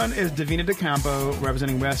last one is Davina De Campo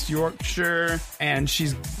representing West Yorkshire. And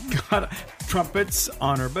she's got trumpets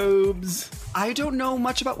on her boobs. I don't know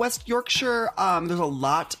much about West Yorkshire. There's a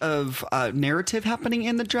lot of narrative happening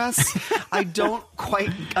in the dress. I don't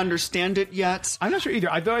quite understand it yet. I'm not sure either.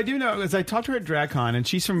 Though I do know, as I talked to her at DragCon, and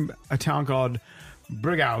she's from a town called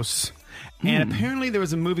Brighouse. And apparently there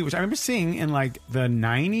was a movie, which I remember seeing in like the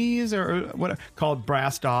 90s or what, called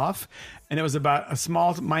Brassed Off. And it was about a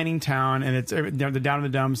small mining town, and they're down in the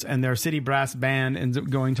dumps, and their city brass band ends up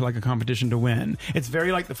going to like a competition to win. It's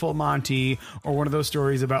very like the Full Monty, or one of those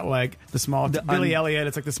stories about like Billy Elliot.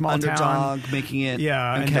 It's like the small underdog town making it.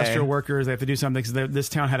 Yeah, industrial workers. They have to do something. So this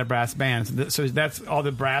town had a brass band. So that's all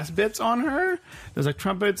the brass bits on her. There's like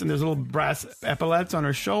trumpets, and there's little brass epaulets on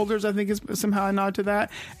her shoulders. I think is somehow a nod to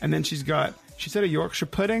that. And then she said a Yorkshire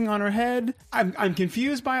pudding on her head. I'm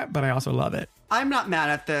confused by it, but I also love it. I'm not mad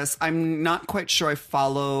at this. I'm not quite sure I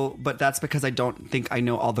follow, but that's because I don't think I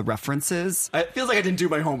know all the references. It feels like I didn't do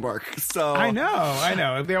my homework. So I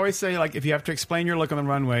know. They always say like if you have to explain your look on the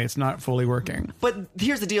runway, it's not fully working. But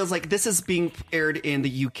here's the deal: is like this is being aired in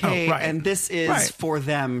the UK, and this is for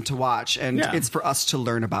them to watch, and it's for us to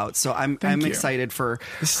learn about. So I'm excited for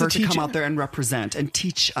her to come out there and represent and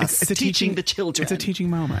teach us. It's teaching the children. It's a teaching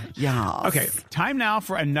moment. Yeah. Okay. Time now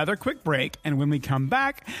for another quick break, and when we come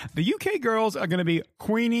back, the UK girls are going to be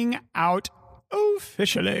queening out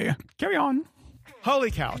officially. Carry on.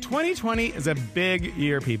 Holy cow, 2020 is a big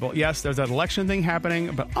year, people. Yes, there's that election thing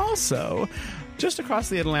happening, but also just across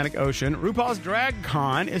the Atlantic Ocean, RuPaul's Drag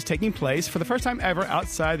Con is taking place for the first time ever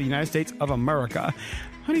outside the United States of America.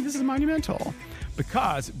 Honey, this is monumental,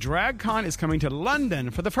 because Drag Con is coming to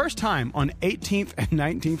London for the first time on 18th and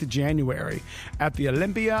 19th January at the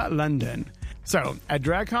Olympia, London. So, at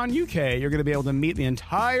DragCon UK, you're going to be able to meet the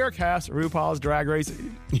entire cast of RuPaul's Drag Race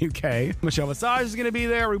UK. Michelle Visage is going to be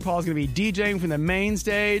there. RuPaul's going to be DJing from the main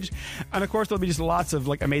stage. And, of course, there'll be just lots of,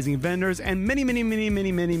 like, amazing vendors and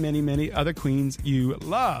many other queens you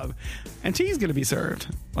love. And tea's going to be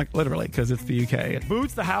served. Like, literally, because it's the UK.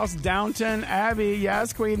 Boots, the house, Downton, Abbey,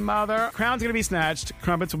 yes, Queen Mother. Crown's going to be snatched.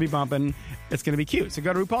 Crumpets will be bumping. It's going to be cute. So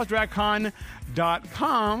go to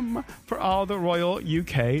RuPaulsDragCon.com for all the royal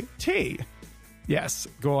UK tea. Yes,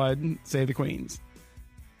 go ahead and save the queens.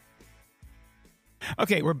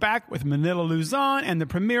 Okay, we're back with Manila Luzon and the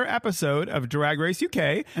premiere episode of Drag Race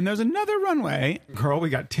UK. And there's another runway. Girl, we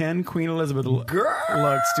got 10 Queen Elizabeth looks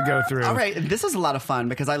to go through. All right, this is a lot of fun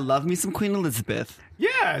because I love me some Queen Elizabeth.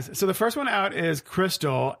 Yes. So the first one out is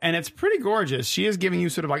Crystal, and it's pretty gorgeous. She is giving you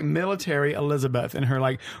sort of like military Elizabeth in her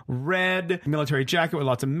like red military jacket with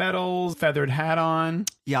lots of medals, feathered hat on.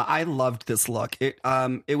 Yeah, I loved this look. It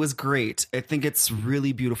was great. I think it's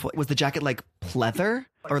really beautiful. Was the jacket like pleather?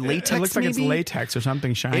 Or latex, it looks like maybe? It's latex or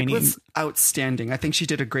something shiny. It was outstanding. I think she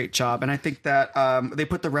did a great job. And I think that they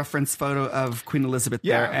put the reference photo of Queen Elizabeth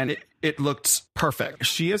there, and it looked perfect.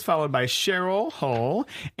 She is followed by Cheryl Hull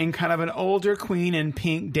in kind of an older queen in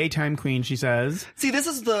pink, daytime queen, she says. See, this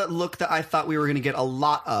is the look that I thought we were going to get a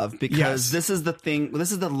lot of, because this is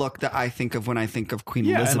the look that I think of when I think of Queen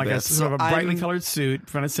Elizabeth. And like a sort of a brightly colored suit,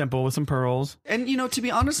 front and simple with some pearls. And, to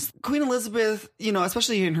be honest, Queen Elizabeth,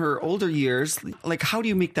 especially in her older years, like, how do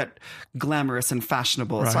you make that glamorous and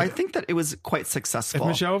fashionable? Right. So I think that it was quite successful. If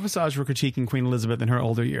Michelle Visage were critiquing Queen Elizabeth in her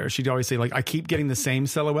older years, she'd always say, like, I keep getting the same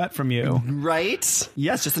silhouette from from you. Right?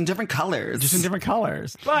 Yes, just in different colors. Just in different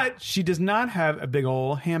colors. But she does not have a big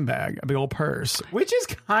old handbag, a big old purse, which is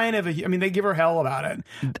kind of I mean, they give her hell about it,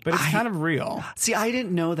 but it's kind of real. See, I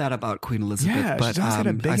didn't know that about Queen Elizabeth, Yeah, but she's always got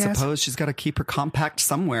a big I suppose she's got to keep her compact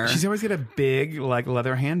somewhere. She's always got a big, like,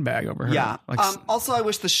 leather handbag over her. Yeah. Like, Also, I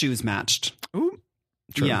wish the shoes matched. ooh,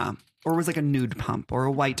 true. Yeah. Or it was like a nude pump or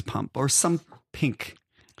a white pump or some pink.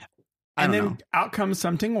 And then out comes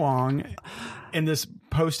Something Wong in this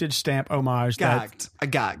postage stamp homage. I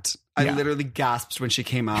gagged. I literally gasped when she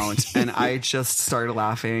came out, and I just started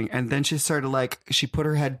laughing. And then she started she put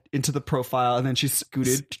her head into the profile, and then she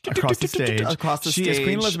scooted across the stage. She is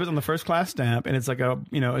Queen Elizabeth on the first class stamp, and it's like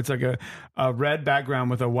a red background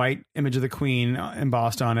with a white image of the Queen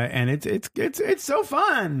embossed on it, and it's so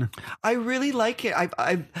fun. I really like it.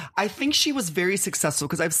 I think she was very successful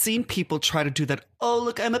because I've seen people try to do that. Oh,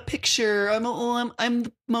 look, I'm a picture. I'm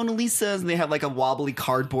the Mona Lisa, and they have like a wobbly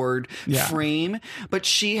cardboard frame, but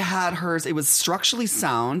she had hers. It was structurally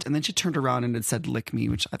sound, and then she turned around and it said "Lick Me,"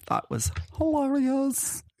 which I thought was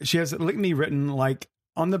hilarious. She has "Lick Me" written like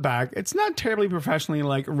on the back. It's not terribly professionally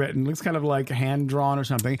like written. It looks kind of like hand drawn or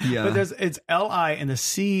something. Yeah. But it's L-I and the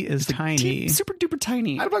C is tiny. Super duper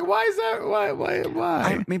tiny. I'm like, why is that?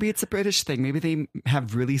 Why? Maybe it's a British thing. Maybe they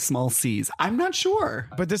have really small C's. I'm not sure.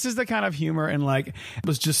 But this is the kind of humor and like, it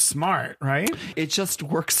was just smart, right? It just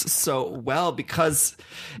works so well because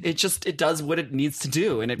it does what it needs to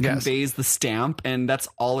do, and it conveys the stamp, and that's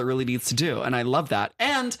all it really needs to do. And I love that.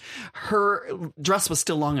 And her dress was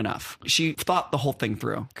still long enough. She thought the whole thing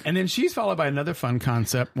through. And then she's followed by another fun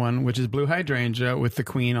concept one, which is blue hydrangea with the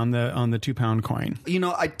Queen on the 2-pound coin. You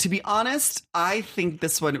know, to be honest, I think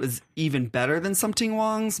this one was even better than Something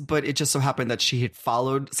Wong's, but it just so happened that she had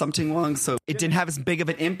followed Something Wong, so it didn't have as big of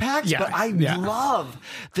an impact. Yeah. But I love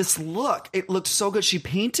this look. It looked so good. She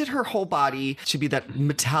painted her whole body to be that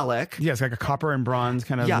metallic. Yeah, it's like a copper and bronze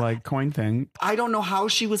kind of like coin thing. I don't know how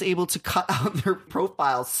she was able to cut out their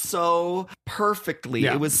profile so perfectly.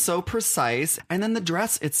 Yeah. It was so precise. And then the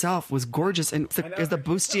dress itself was gorgeous. And is the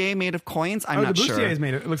bustier made of coins? I'm not sure. The bustier is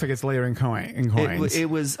made. It looks like it's layering coins. It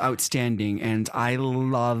was outstanding, and I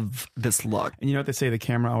love this look. And you know what they say? The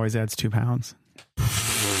camera always adds 2 pounds.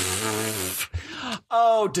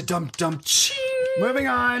 Oh, da-dum-dum ching. Moving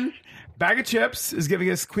on. Bag of Chips is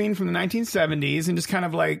giving us Queen from the 1970s, and just kind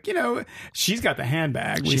of like, you know, she's got the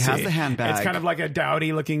handbag. She has the handbag. It's kind of like a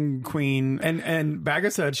dowdy looking Queen. And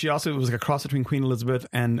Baga said she also was like a cross between Queen Elizabeth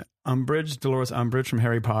and Dolores Umbridge from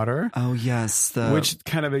Harry Potter. Oh, yes. Which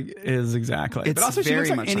kind of is exactly. It's but also she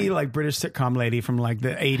looks like any like British sitcom lady from like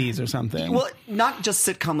the 80s or something. Well, not just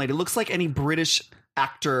sitcom lady. It looks like any British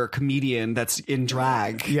actor, comedian that's in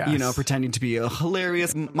drag, you know, pretending to be a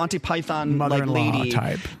hilarious Monty Python like lady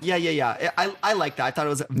type. Yeah. I like that. I thought it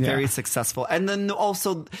was very successful. And then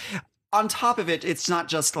also on top of it, it's not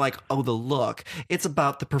just like, oh, the look. It's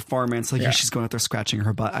about the performance. Like she's going out there scratching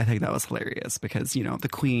her butt. I think that was hilarious because, you know, the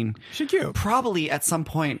Queen she's cute. Probably at some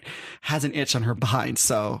point has an itch on her behind.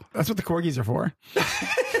 So that's what the corgis are for.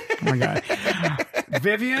 Oh my God.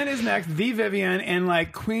 Vivian is next. The Vivian and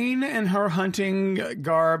like Queen in her hunting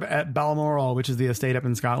garb at Balmoral, which is the estate up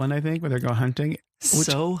in Scotland, I think, where they go hunting.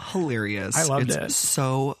 So hilarious. I loved it.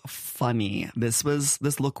 So funny. This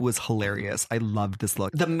look was hilarious. I loved this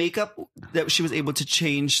look. The makeup that she was able to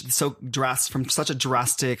change from such a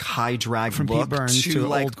drastic high drag from look Pete Burns to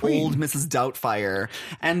like old Mrs. Doubtfire.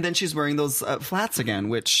 And then she's wearing those flats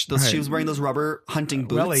again, she was wearing those rubber hunting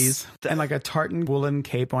boots. Wellies. And like a tartan woolen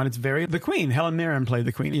cape on. It's very the Queen. Helen Mirren played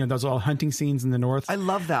the Queen. You know, those all hunting scenes in the north. I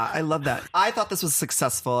love that. I thought this was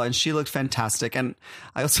successful and she looked fantastic. And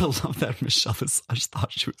I also love that Michelle Visage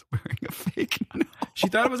thought she was wearing a fake nose. She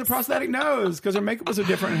thought it was a prosthetic nose because her makeup was so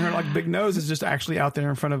different and her like big nose is just actually out there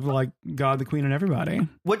in front of like God, the Queen, and everybody.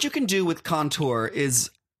 What you can do with contour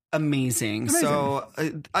is amazing. So,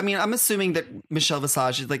 I mean, I'm assuming that Michelle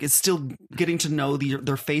Visage is still getting to know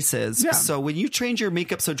their faces. Yeah. So when you change your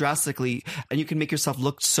makeup so drastically and you can make yourself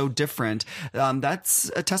look so different,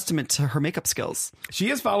 that's a testament to her makeup skills. She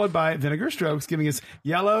is followed by Vinegar Strokes, giving us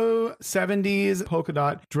yellow 70s polka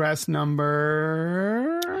dot dress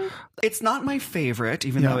number. It's not my favorite,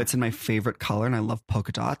 even though it's in my favorite color and I love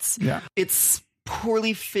polka dots. Yeah. It's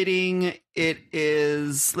poorly fitting. It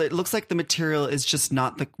looks like the material is just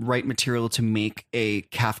not the right material to make a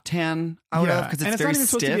caftan out of because it's very not even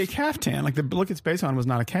stiff. Supposed to be a caftan. Like the look it's based on was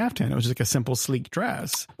not a caftan. It was just like a simple sleek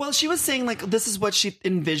dress. Well, she was saying like this is what she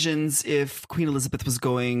envisions if Queen Elizabeth was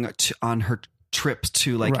going on her trip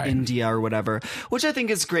to like India or whatever, which I think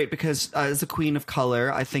is great because as a queen of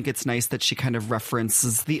color, I think it's nice that she kind of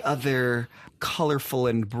references the other colorful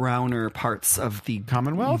and browner parts of the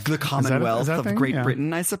Commonwealth. The Commonwealth of Great Yeah.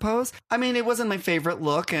 Britain, I suppose. I mean, it wasn't my favorite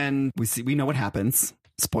look, and we know what happens.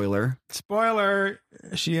 Spoiler,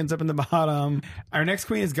 she ends up in the bottom. Our next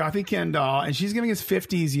queen is Gothy Kendall, and she's giving us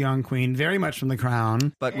 50s young queen, very much from The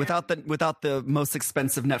Crown. but without the most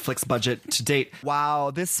expensive Netflix budget to date.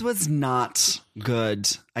 Wow, this was not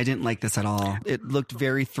good. I didn't like this at all. It looked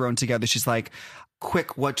very thrown together. She's like,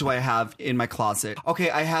 quick, what do I have in my closet?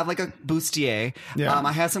 Okay, I have like a bustier. Yeah.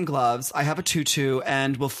 I have some gloves. I have a tutu,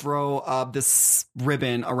 and we'll throw this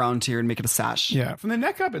ribbon around here and make it a sash. Yeah, from the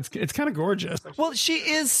neck up, it's kind of gorgeous. Well, she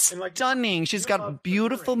is stunning. She's got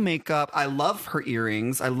beautiful makeup. I love her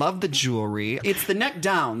earrings. I love the jewelry. It's the neck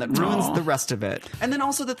down that ruins the rest of it. And then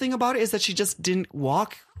also the thing about it is that she just didn't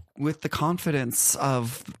walk with the confidence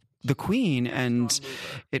of the queen, and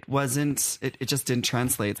it just didn't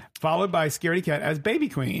translate. Followed by Scaredy Cat as baby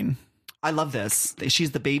queen. I love this.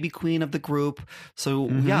 She's the baby queen of the group. So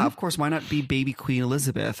yeah, of course, why not be baby Queen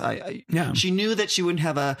Elizabeth? She knew that she wouldn't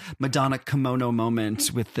have a Madonna kimono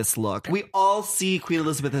moment with this look. We all see Queen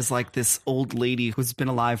Elizabeth as like this old lady who's been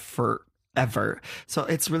alive forever. So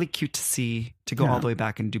it's really cute to go all the way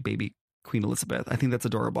back and do baby Queen Elizabeth. I think that's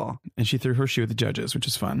adorable. And she threw her shoe at the judges, which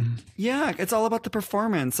is fun. Yeah, it's all about the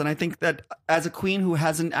performance. And I think that as a queen who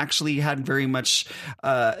hasn't actually had very much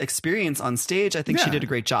experience on stage, I think she did a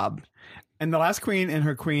great job. And the last queen in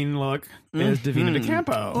her queen look is Davina De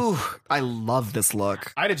Campo. Ooh, I love this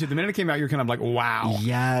look. I did too. The minute it came out, you're kind of like, wow.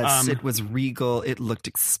 Yes, it was regal. It looked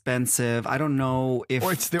expensive. I don't know if...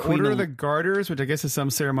 Or it's the Order of the Garters, which I guess is some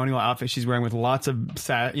ceremonial outfit she's wearing with lots of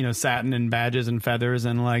satin and badges and feathers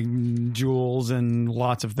and like jewels and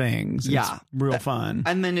lots of things. Yeah. It's real fun.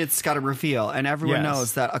 And then it's got a reveal. And everyone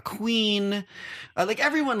knows that a queen...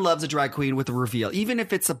 everyone loves a drag queen with a reveal, even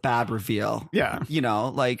if it's a bad reveal. Yeah.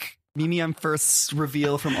 Like... Mimi M. First's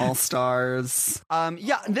reveal from All Stars.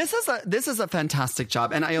 This is a fantastic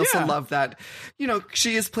job. And I also love that,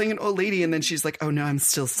 she is playing an old lady and then she's like, oh no, I'm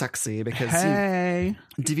still sexy because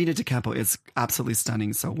Davina De Campo is absolutely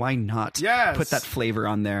stunning. So why not put that flavor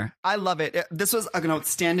on there? I love it. This was an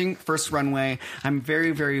outstanding first runway. I'm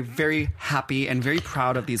very, very, very happy and very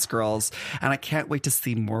proud of these girls. And I can't wait to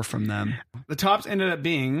see more from them. The tops ended up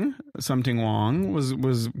being Something Wong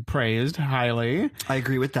was praised highly. I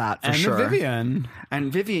agree with that. For and sure. Vivian,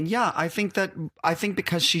 I think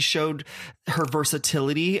because she showed her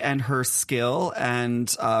versatility and her skill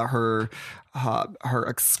and her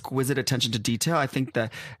exquisite attention to detail. I think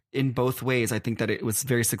that in both ways, I think that it was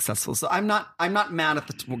very successful. So I'm not mad at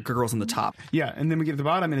the girls on the top. Yeah, and then we get to the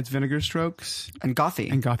bottom, and it's Vinegar Strokes and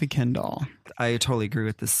Gothy Kendall. I totally agree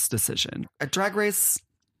with this decision. At Drag Race,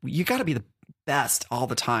 you got to be the best all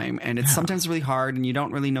the time, and it's sometimes really hard and you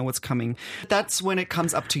don't really know what's coming. That's when it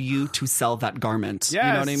comes up to you to sell that garment. Yes.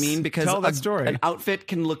 You know what I mean? Because tell that story. An outfit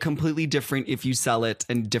can look completely different if you sell it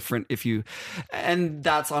and different if you, and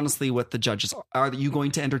that's honestly what the judges are you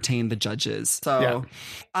going to entertain the judges? So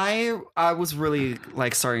I was really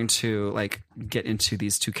starting to get into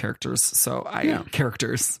these two characters. So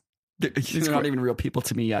characters. They're not even real people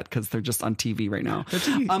to me yet because they're just on TV right now.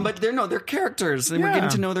 But they're characters, and we're getting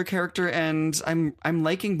to know their character, and I'm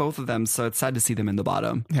liking both of them. So it's sad to see them in the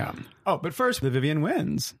bottom. Yeah. Oh, but first, the Vivian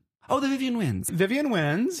wins. Oh, the Vivian wins. Vivian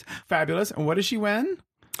wins. Fabulous. And what does she win?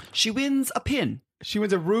 She wins a pin. She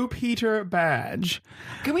wins a RuPeter badge.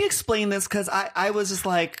 Can we explain this? Because I was just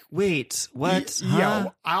like, wait, what? Yeah.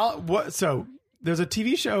 So there's a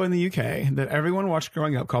TV show in the UK that everyone watched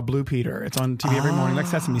growing up called Blue Peter. It's on TV every morning, like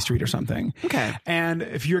Sesame Street or something. Okay. And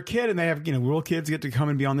if you're a kid and they have, real kids get to come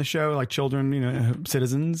and be on the show, like children,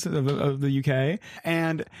 citizens of the UK.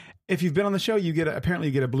 And if you've been on the show, apparently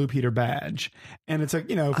you get a Blue Peter badge. And it's like,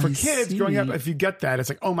 for kids growing up, if you get that, it's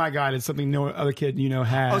like, oh my God, it's something no other kid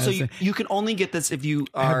has. Oh, so you can only get this if you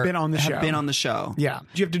have been on the show. Yeah.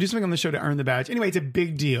 You have to do something on the show to earn the badge. Anyway, it's a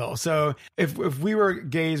big deal. So if we were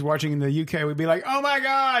gays watching in the UK, we'd be like, oh my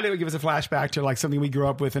God, it would give us a flashback to something we grew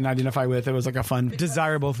up with and identify with. It was like a fun,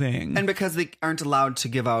 desirable thing. And because they aren't allowed to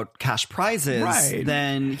give out cash prizes,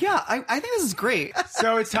 then I think this is great.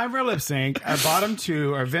 So it's time for a lip sync. Our bottom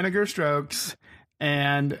two are Vinegar Strokes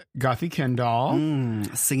and Gothy Kendall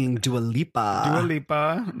singing Dua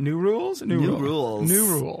Lipa. New rules.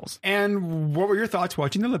 And what were your thoughts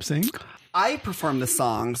watching the lip sync? I performed the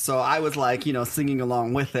song, so I was like, singing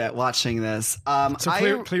along with it, watching this.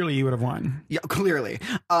 So clearly you would have won. Yeah, clearly.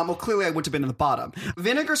 Clearly I would have been in the bottom.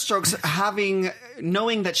 Vinegar Strokes,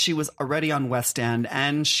 knowing that she was already on West End,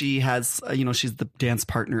 and she has, she's the dance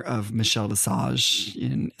partner of Michelle Visage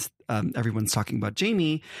in Everyone's Talking About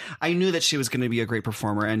Jamie. I knew that she was going to be a great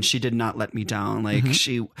performer, and she did not let me down. Like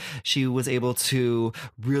she was able to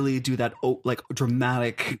really do that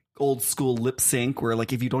dramatic old school lip sync where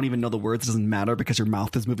like if you don't even know the words, it doesn't matter because your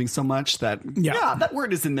mouth is moving so much that that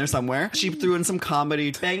word is in there somewhere. She threw in some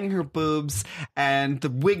comedy, banging her boobs, and the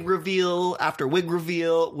wig reveal after wig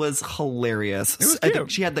reveal was hilarious. It was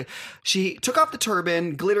cute. I think she took off the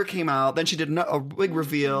turban, glitter came out, then she did a wig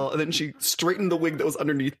reveal, and then she straightened the wig that was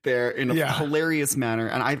underneath there in a hilarious manner,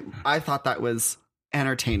 and I thought that was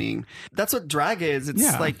entertaining. That's what drag is.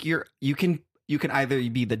 It's like you can either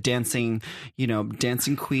be the dancing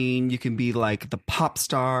queen, you can be like the pop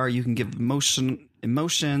star, you can give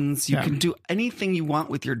emotions, you can do anything you want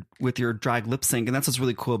with your drag lip sync. And that's what's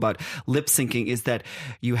really cool about lip syncing is that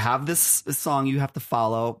you have this song you have to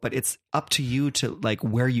follow, but it's up to you to like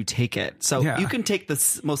where you take it. So you can take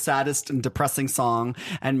the most saddest and depressing song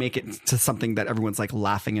and make it to something that everyone's like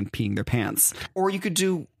laughing and peeing their pants. Or you could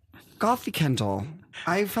do Gothy Kendall.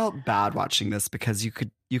 I felt bad watching this because you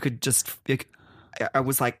could just I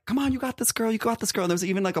was like, come on, you got this, girl. You got this, girl. And there was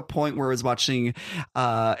even like a point where I was watching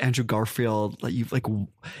Andrew Garfield, like you like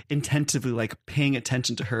intentively like paying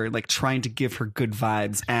attention to her, like trying to give her good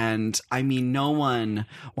vibes. And I mean, no one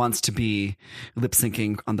wants to be lip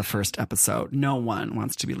syncing on the first episode. No one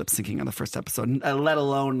wants to be lip syncing on the first episode, let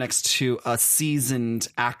alone next to a seasoned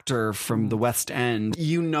actor from the West End.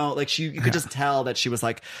 You could just tell that she was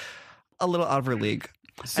like a little out of her league.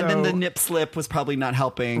 So, and then the nip slip was probably not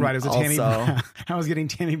helping. Right, it was a Tanny Brown. I was getting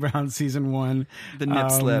Tanny Brown season 1. The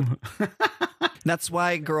nip slip. That's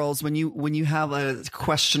why, girls, when you have a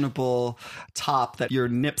questionable top that your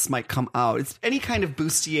nips might come out, it's any kind of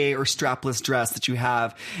bustier or strapless dress that you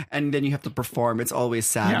have, and then you have to perform. It's always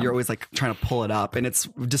sad. Yeah. You're always like trying to pull it up, and it's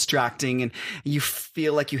distracting, and you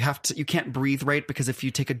feel like you can't breathe right because if you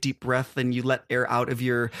take a deep breath and you let air out of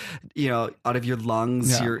your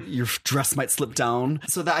lungs, your dress might slip down.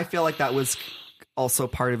 So that I feel like that was also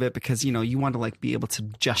part of it because you want to like be able to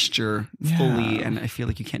gesture fully, and I feel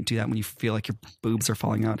like you can't do that when you feel like your boobs are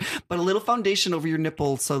falling out. But a little foundation over your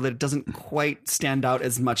nipple so that it doesn't quite stand out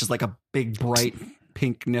as much as like a big bright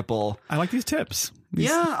pink nipple. I like these tips.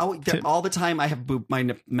 All the time I have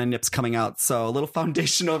my nips coming out, so a little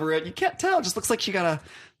foundation over it. You can't tell. It just looks like she got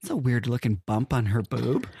a weird looking bump on her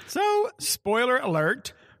boob. So spoiler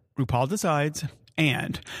alert, RuPaul decides,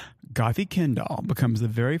 and Gothy Kendall becomes the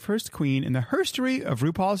very first queen in the history of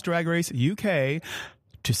RuPaul's Drag Race UK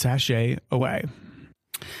to sashay away.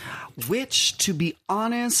 Which, to be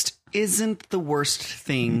honest, isn't the worst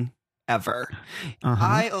thing ever.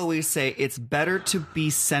 I always say it's better to be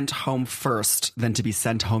sent home first than to be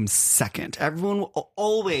sent home second. Everyone will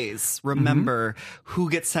always remember who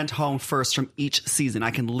gets sent home first from each season.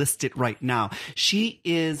 I can list it right now. She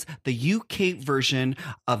is the UK version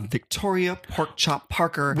of Victoria Porkchop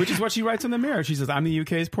Parker. Which is what she writes on the mirror. She says, I'm the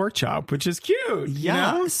UK's pork chop, which is cute.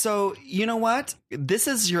 Yeah. You know? So, you know what? This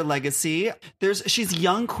is your legacy. She's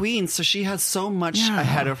young queen, so she has so much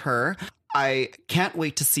ahead of her. I can't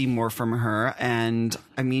wait to see more from her. And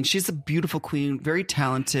I mean, she's a beautiful queen, very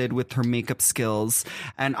talented with her makeup skills.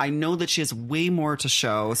 And I know that she has way more to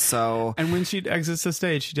show. So, and when she exits the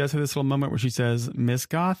stage, she does have this little moment where she says, Miss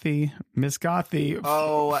Gothy, Miss Gothy.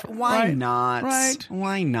 Oh, why not? Right.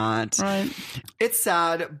 Why not? Right. It's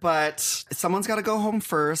sad, but someone's got to go home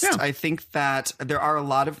first. Yeah. I think that there are a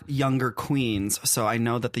lot of younger queens. So I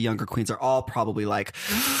know that the younger queens are all probably like,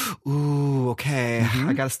 ooh, okay,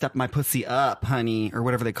 I got to step my pussy up, honey, or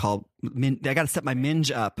whatever they call. I got to step my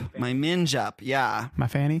minge up. My minge up. Yeah. My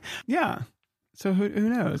fanny. Yeah. So who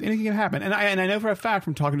knows? Anything can happen. And I know for a fact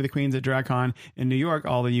from talking to the queens at DragCon in New York,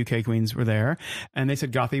 all the UK queens were there, and they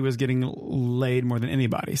said Gothy was getting laid more than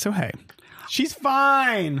anybody. So hey, she's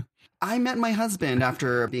fine. I met my husband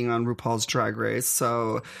after being on RuPaul's Drag Race,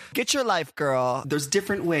 so get your life, girl. There's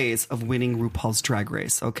different ways of winning RuPaul's Drag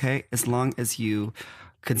Race, okay? As long as you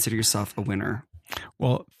consider yourself a winner.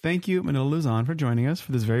 Well, thank you, Manila Luzon, for joining us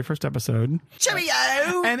for this very first episode. Cheerio!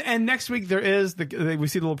 And next week there is we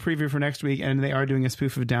see the little preview for next week, and they are doing a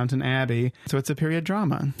spoof of Downton Abbey, so it's a period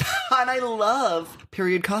drama. And I love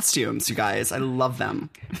period costumes, you guys. I love them.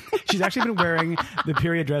 She's actually been wearing the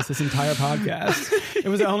period dress this entire podcast. It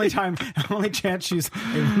was the only chance she's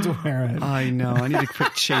able to wear it. I know. I need to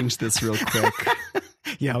quick change this real quick.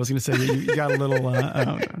 Yeah, I was going to say you got a little. All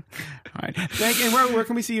right. And where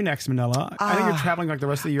can we see you next, Manila? I think you're traveling like the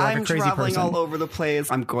rest of the year like a crazy person. I'm traveling all over the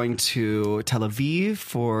place. I'm going to Tel Aviv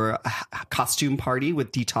for a costume party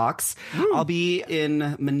with Detox. Woo. I'll be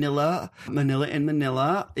in Manila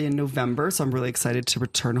in November. So I'm really excited to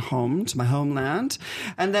return home to my homeland.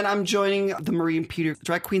 And then I'm joining the Marie and Peter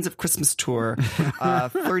Drag Queens of Christmas Tour.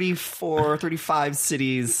 35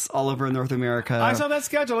 cities all over North America. I saw that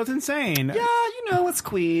schedule. It's insane. Yeah, it's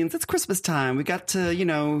Queens. It's Christmas time. We got to,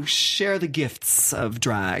 share the gifts of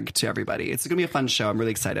drag to everybody. It's going to be a fun show. I'm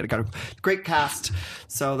really excited. I got a great cast,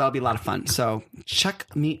 so that'll be a lot of fun. So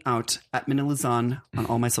check me out at Manila Luzon on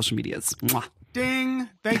all my social medias. Mwah. Ding.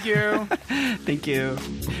 Thank you. Thank you.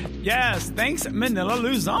 Yes, thanks, Manila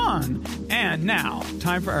Luzon. And now,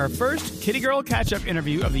 time for our first Kitty Girl catch-up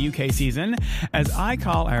interview of the UK season, as I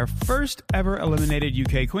call our first ever eliminated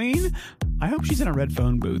UK queen. I hope she's in a red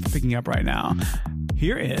phone booth picking up right now.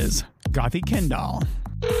 Here is Gothy Kendall.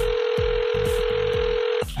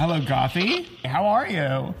 Hello, Gothy. How are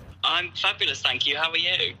you? I'm fabulous, thank you. How are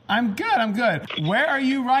you? I'm good. Where are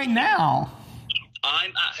you right now?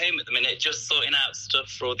 I'm at home at the minute, just sorting out stuff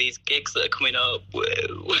for all these gigs that are coming up.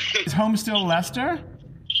 Whoa. Is home still Leicester?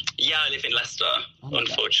 Yeah, I live in Leicester,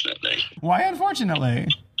 unfortunately. Why unfortunately?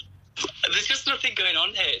 There's just nothing going on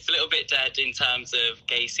here. It's a little bit dead in terms of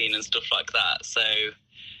gay scene and stuff like that. So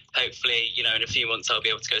hopefully, in a few months I'll be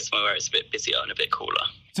able to go somewhere where it's a bit busier and a bit cooler.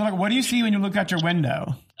 So, what do you see when you look out your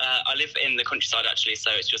window? I live in the countryside, actually, so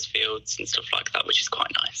it's just fields and stuff like that, which is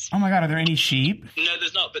quite nice. Oh, my God. Are there any sheep? No,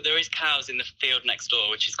 there's not, but there is cows in the field next door,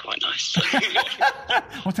 which is quite nice.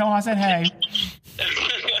 Well, tell them I said hey.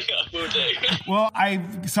 Will do. Well, I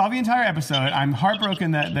saw the entire episode. I'm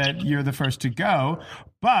heartbroken that you're the first to go,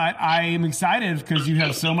 but I am excited because you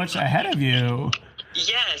have so much ahead of you.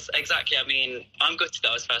 Yes, exactly. I mean, I'm gutted that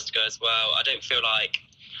I was first to go as well. I don't feel like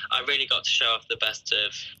I really got to show off the best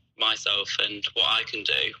of myself and what I can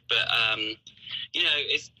do. But,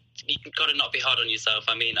 you've got to not be hard on yourself.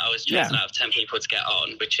 I mean, I was chosen out of 10 people to get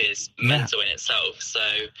on, which is mental in itself. So,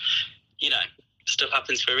 stuff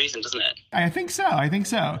happens for a reason, doesn't it? I think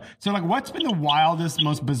so. So, what's been the wildest,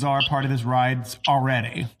 most bizarre part of this ride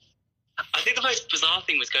already? I think the most bizarre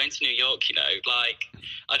thing was going to New York,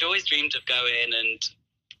 I'd always dreamed of going and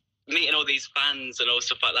meeting all these fans and all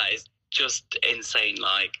stuff like that is just insane.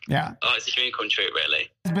 It's a dream come true,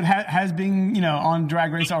 really. But has being, on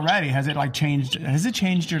Drag Race already, has it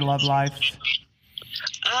changed your love life?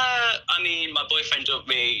 I mean, my boyfriend dumped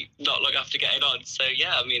me not long after getting on, so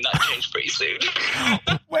that changed pretty soon.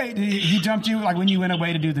 Wait, he dumped you when you went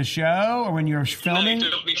away to do the show or when you were filming? No,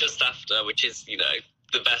 he dumped me just after, which is,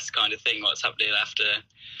 the best kind of thing, what's happening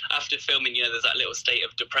after filming, there's that little state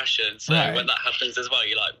of depression. So when that happens as well,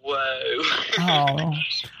 you're like, whoa. Oh,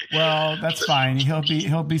 well, that's fine.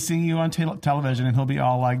 He'll be seeing you on television and he'll be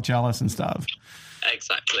all jealous and stuff.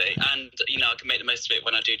 Exactly. And, I can make the most of it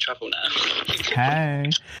when I do travel now. Hey.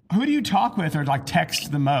 Who do you talk with or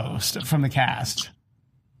text the most from the cast?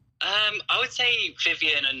 I would say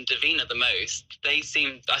Vivian and Davina the most. I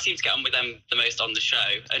seem to get on with them the most on the show.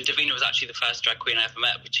 And Davina was actually the first drag queen I ever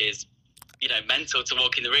met, which is, mental to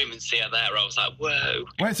walk in the room and see her there. I was like, whoa.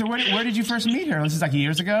 Wait, so where did you first meet her? Was this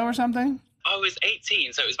years ago or something? I was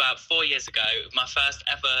 18, so it was about 4 years ago. My first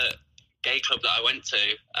ever gay club that I went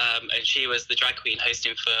to. And she was the drag queen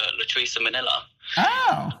hosting for Latrice in Manila.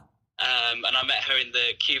 Oh. And I met her in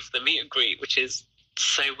the queue for the meet and greet, which is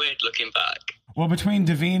so weird looking back. Well, between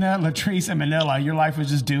Davina, Latrice, and Manila, your life was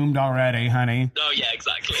just doomed already, honey. Oh, yeah,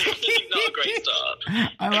 exactly. Not a great start.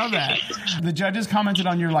 I love that. The judges commented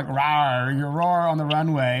on your, rawr, your roar on the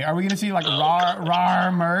runway. Are we going to see,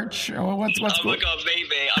 rawr merch? Or what's cool? Oh, my God,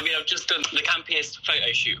 maybe. I mean, I've just done the campiest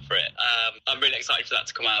photo shoot for it. I'm really excited for that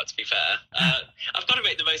to come out, to be fair. I've got to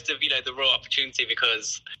make the most of, the raw opportunity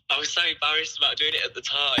because I was so embarrassed about doing it at the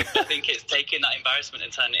time. I think it's taking that embarrassment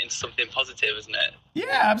and turning it into something positive, isn't it?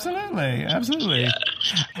 Yeah, absolutely. Yeah.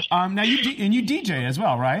 Now you DJ as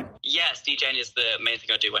well, right? Yes, DJing is the main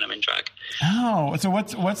thing I do when I'm in drag. Oh, so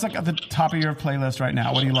what's at the top of your playlist right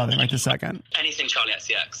now? What are you loving right this second? Anything Charlie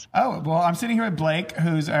XCX. Oh, well, I'm sitting here with Blake,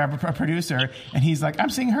 who's a producer, and he's like,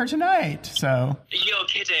 I'm seeing her tonight. So you're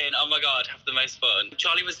kidding? Oh my God, have the most fun.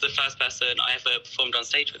 Charlie was the first person I ever performed on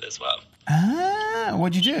stage with as well. Ah,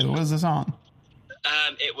 what'd you do? What was the song?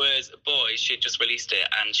 It was Boys. She had just released it,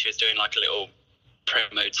 and she was doing a little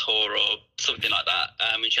promo tour or something like that,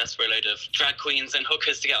 and she asked for a load of drag queens and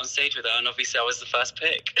hookers to get on stage with her, and obviously I was the first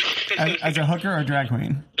pick. As a hooker or drag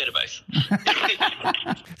queen? Bit of both.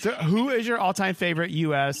 So who is your all-time favorite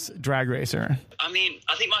U.S. drag racer? I mean,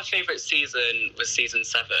 I think my favourite season was season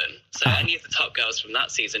 7. So any of the top girls from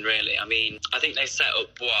that season, really. I mean, I think they set up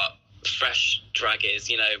what fresh drag is,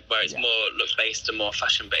 you know, where it's more look-based and more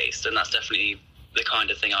fashion-based. And that's definitely the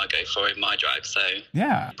kind of thing I go for in my drag. So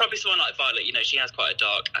yeah, probably someone like Violet, you know, she has quite a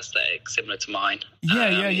dark aesthetic similar to mine.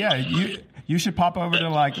 Yeah. You should pop over to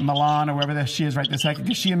like Milan or wherever she is right this second,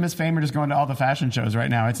 because she and Miss Fame are just going to all the fashion shows right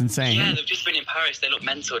now. It's insane. Yeah, they've just been in Paris. They look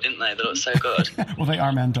mental, didn't they? They look so good. Well, they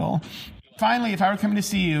are mental. Finally, if I were coming to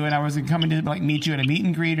see you and I was coming to like meet you at a meet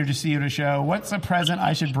and greet or to see you at a show, what's a present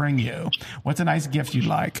I should bring you? What's a nice gift you'd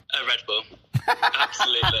like? A Red Bull.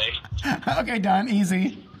 Absolutely. Okay, done.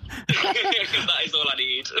 Easy. That is all I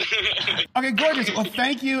need. Okay, gorgeous. Well,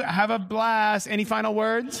 thank you. Have a blast. Any final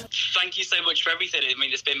words? Thank you so much for everything. I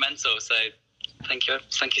mean, it's been mental, so thank you.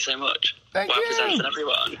 Thank you so much. Thank you. Presenting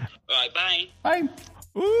everyone. All right, bye. Bye.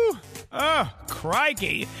 Ooh. Oh,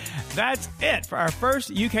 crikey. That's it for our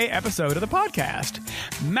first UK episode of the podcast.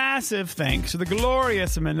 Massive thanks to the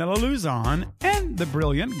glorious Manila Luzon and the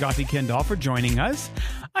brilliant Gothi Kendall for joining us.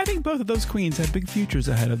 I think both of those queens have big futures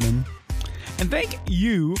ahead of them. And thank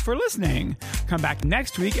you for listening. Come back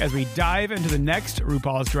next week as we dive into the next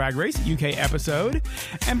RuPaul's Drag Race UK episode.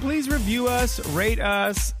 And please review us, rate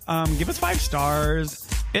us, give us 5 stars.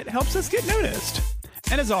 It helps us get noticed.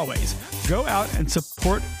 And as always, go out and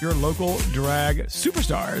support your local drag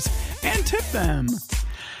superstars and tip them.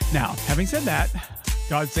 Now, having said that,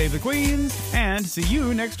 God save the queens and see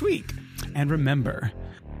you next week. And remember,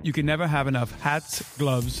 you can never have enough hats,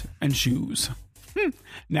 gloves, and shoes.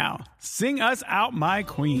 Now, sing us out, my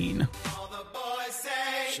queen. All the boys say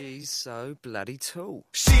she's so bloody tall.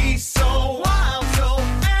 she's so wild, so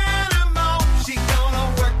animal. She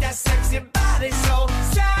gonna work that sexy body so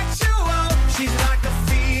sexual. She's like a